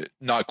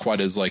not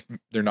quite as like,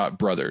 they're not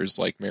brothers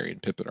like Merry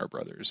and Pippin are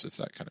brothers, if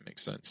that kind of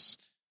makes sense.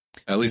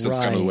 At least that's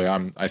kind of the way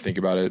I think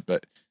about it,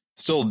 but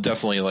still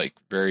definitely like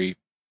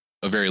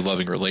a very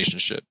loving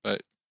relationship.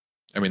 But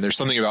I mean, there's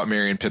something about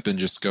Merry and Pippin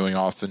just going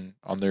off and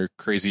on their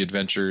crazy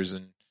adventures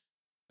and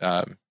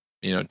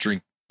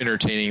entertaining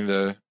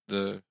the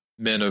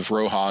men of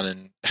Rohan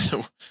and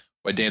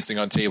by dancing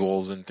on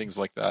tables and things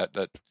like that.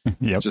 That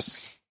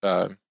just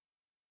and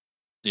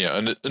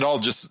all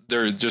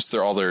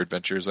they're all their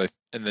adventures. And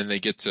then they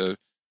get to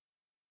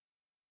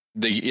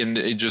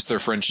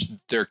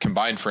their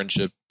combined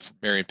friendship,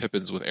 Merry and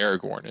Pippin's with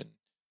Aragorn, and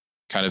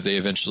kind of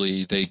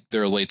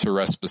they're laid to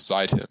rest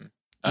beside him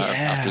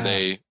after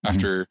they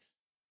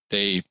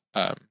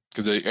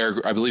because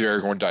I believe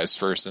Aragorn dies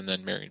first, and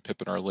then Merry and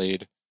Pippin are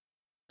laid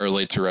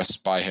to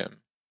rest by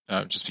him,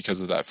 just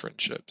because of that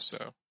friendship.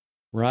 So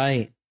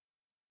right,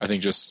 I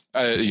think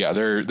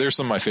they're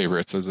some of my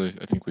favorites. As I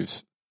think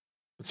it's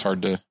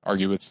hard to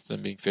argue with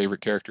them being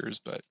favorite characters,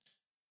 but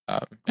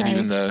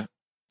and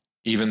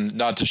even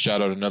not to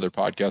shout out another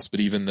podcast, but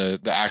even the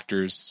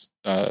actors,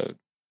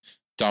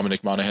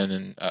 Dominic Monaghan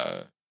and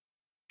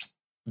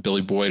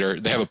Billy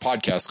Boyd they have a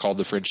podcast called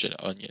The French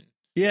Onion.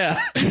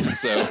 Yeah.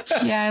 So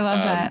yeah, I love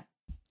that.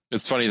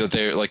 It's funny that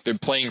they're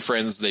playing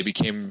friends. They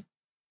became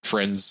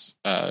friends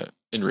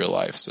in real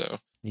life. So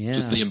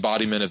just the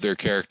embodiment of their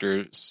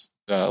characters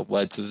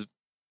led to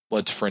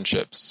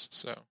friendships.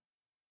 So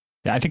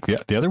yeah, I think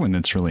the other one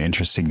that's really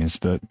interesting is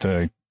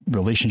the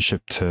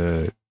relationship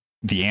to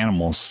the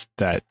animals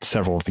that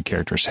several of the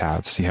characters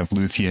have. So you have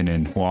Luthien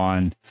and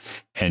Huan,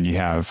 and you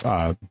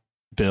have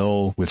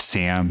Bill with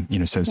Sam.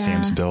 So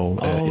Sam's Bill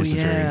is a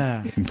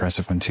very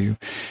impressive one too,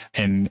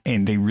 and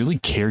they really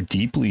care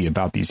deeply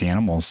about these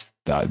animals.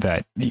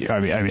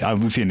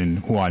 Luthien and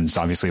Huan is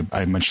obviously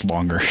a much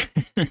longer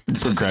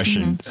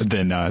progression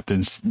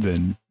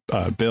than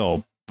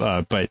Bill,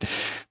 but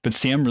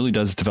Sam really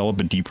does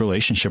develop a deep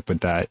relationship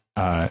with that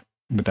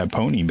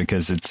pony,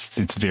 because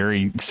it's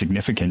very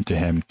significant to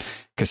him,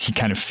 because he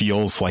kind of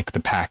feels like the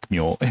pack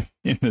mule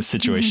in this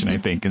situation, I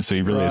think. And so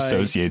he really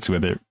associates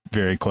with it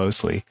very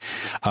closely.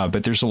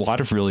 But there's a lot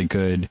of really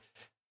good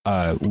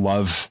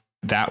love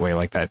that way,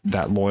 like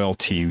that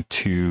loyalty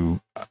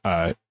to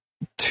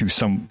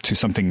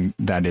something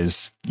that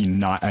is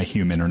not a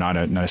human or not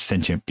a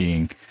sentient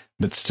being,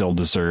 but still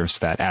deserves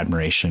that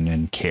admiration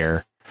and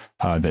care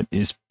that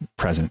is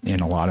present in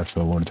a lot of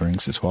the Lord of the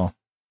Rings as well.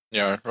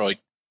 Yeah, or like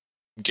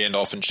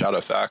Gandalf and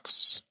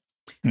Shadowfax.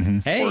 Mm-hmm.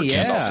 Hey, or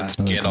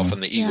Gandalf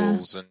and the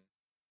Eagles, and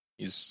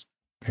he's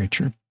very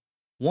true.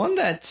 One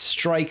that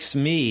strikes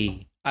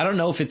me, I don't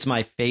know if it's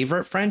my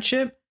favorite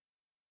friendship,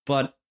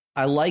 but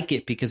I like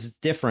it because it's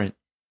different,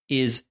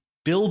 is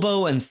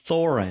Bilbo and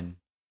Thorin,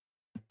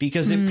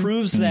 because it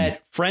proves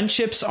that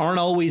friendships aren't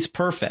always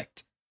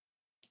perfect.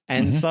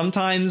 And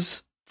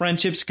sometimes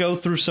friendships go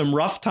through some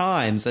rough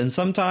times, and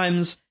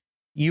sometimes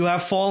you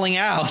have falling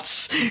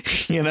outs,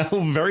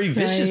 very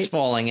vicious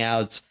falling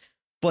outs,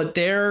 but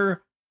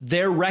their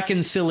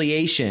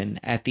reconciliation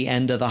at the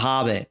end of The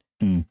Hobbit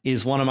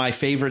is one of my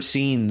favorite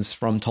scenes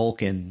from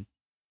Tolkien,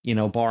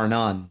 bar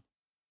none,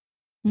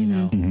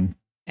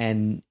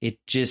 and you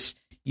just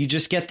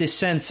get this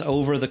sense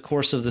over the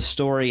course of the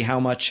story how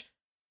much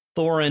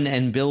Thorin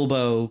and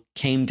Bilbo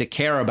came to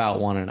care about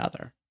one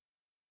another.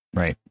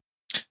 Right.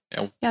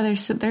 Yeah,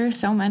 there's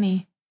so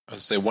many. I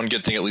would say one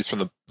good thing, at least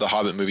from the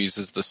Hobbit movies,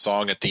 is the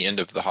song at the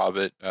end of The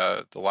Hobbit,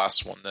 the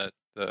last one, the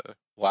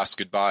last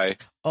goodbye.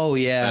 Oh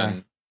yeah.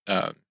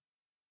 And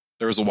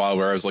there was a while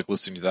where I was like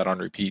listening to that on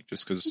repeat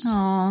just because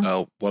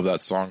I love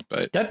that song.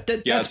 But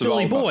that's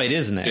Billy Boyd,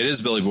 isn't it? It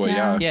is Billy Boyd.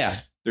 Yeah.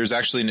 There's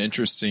actually an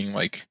interesting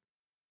I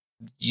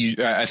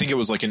think it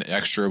was like an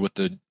extra with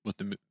the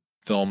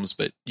films,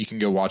 but you can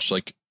go watch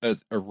like a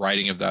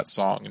writing of that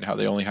song and how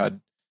they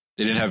didn't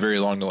have very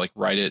long to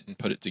write it and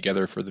put it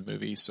together for the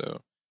movie.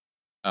 So.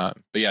 But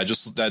yeah,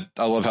 just that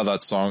I love how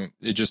that song,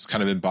 it just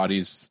kind of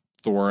embodies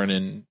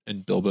Thorin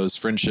and Bilbo's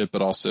friendship,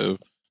 but also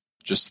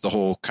just the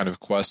whole kind of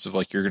quest of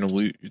you're going to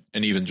lose,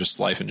 and even just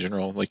life in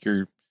general,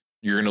 you're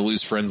going to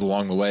lose friends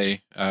along the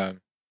way.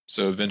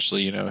 So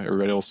eventually,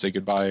 everybody will say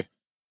goodbye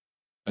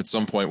at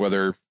some point,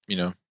 whether,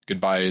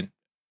 goodbye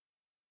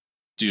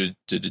due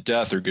to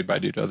death or goodbye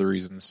due to other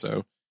reasons.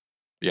 So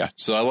yeah,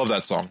 so I love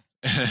that song.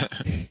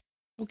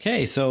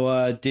 Okay.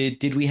 So,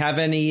 did we have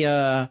any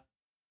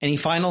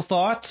final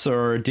thoughts,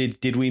 or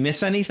did we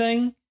miss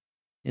anything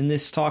in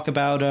this talk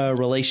about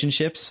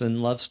relationships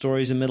and love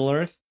stories in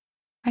Middle-earth?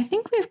 I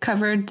think we've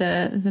covered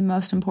the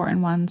most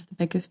important ones, the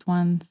biggest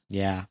ones.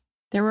 Yeah.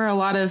 There were a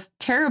lot of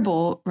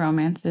terrible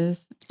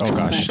romances. Oh,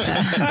 gosh.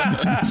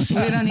 But,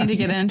 we don't need to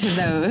get into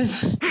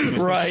those.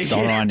 Right.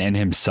 Sauron and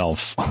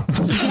himself.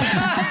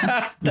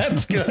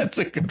 That's good. That's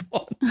a good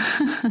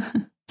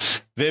one.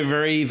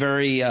 Very,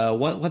 very,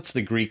 what's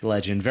the Greek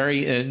legend?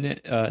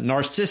 Very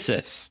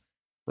Narcissus.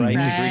 Right?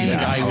 The Greek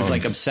guy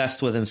who's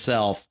obsessed with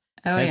himself.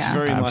 Oh, That's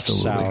very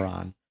Absolutely.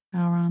 much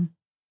Sauron.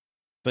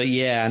 But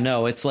yeah,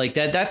 no, it's like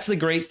that. That's the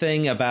great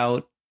thing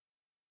about,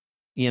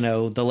 the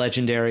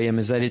Legendarium,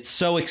 is that it's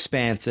so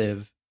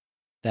expansive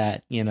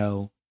that,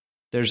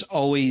 there's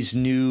always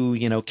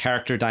new,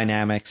 character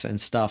dynamics and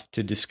stuff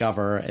to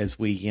discover as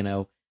we,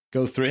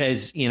 go through,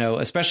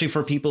 especially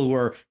for people who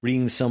are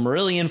reading the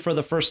Silmarillion for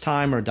the first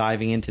time or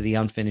diving into the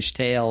Unfinished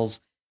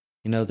Tales.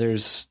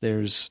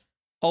 There's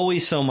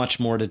always so much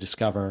more to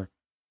discover.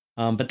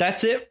 But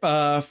that's it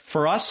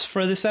for us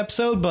for this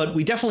episode. But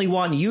we definitely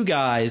want you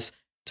guys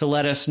to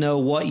let us know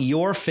what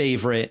your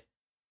favorite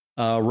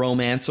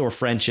romance or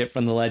friendship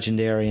from the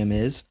Legendarium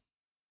is.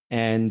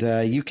 And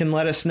you can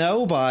let us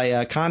know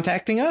by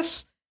contacting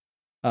us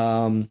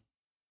on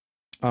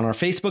our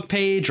Facebook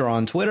page or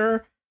on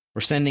Twitter,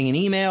 or sending an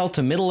email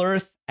to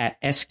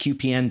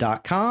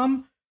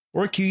middleearth@sqpn.com,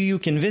 or you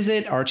can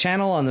visit our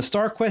channel on the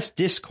StarQuest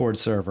Discord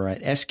server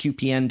at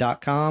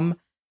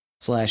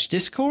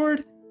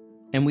sqpn.com/discord.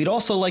 And we'd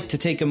also like to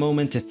take a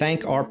moment to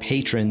thank our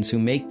patrons who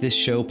make this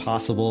show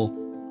possible,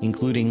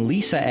 including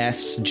Lisa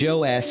S.,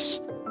 Joe S.,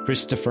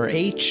 Christopher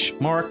H.,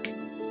 Mark,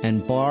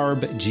 and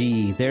Barb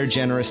G. Their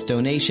generous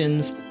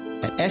donations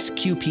at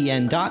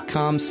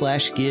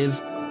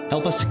sqpn.com/give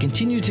help us to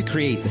continue to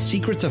create the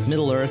Secrets of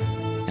Middle-earth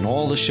and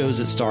all the shows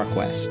at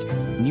StarQuest.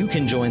 And you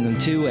can join them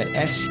too at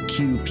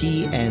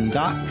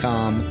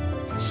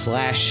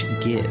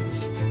sqpn.com/give.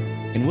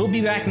 And we'll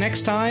be back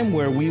next time,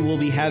 where we will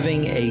be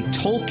having a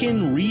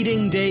Tolkien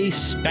Reading Day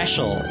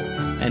special.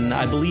 And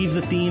I believe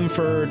the theme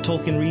for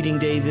Tolkien Reading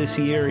Day this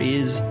year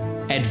is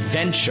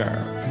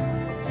adventure.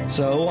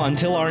 So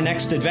until our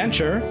next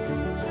adventure,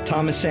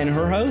 Thomas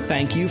Sanjurjo,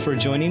 thank you for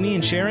joining me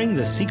and sharing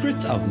the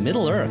secrets of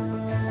Middle-earth.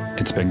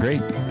 It's been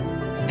great.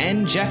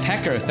 And Jeff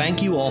Hecker,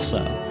 thank you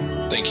also.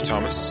 Thank you,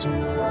 Thomas.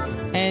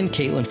 And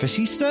Caitlin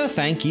Fascista,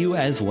 thank you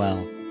as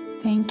well.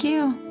 Thank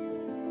you.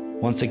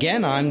 Once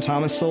again, I'm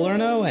Thomas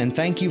Salerno, and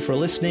thank you for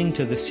listening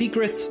to The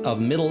Secrets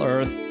of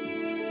Middle-earth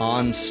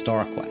on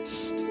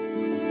StarQuest.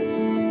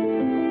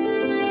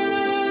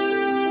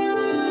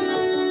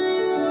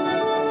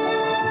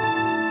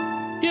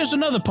 Here's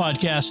another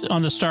podcast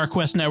on the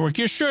StarQuest Network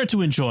you're sure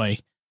to enjoy: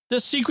 The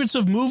Secrets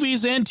of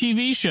Movies and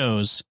TV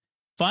Shows.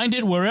 Find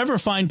it wherever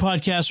fine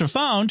podcasts are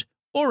found,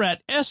 or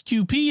at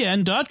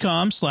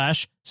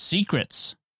sqpn.com/secrets.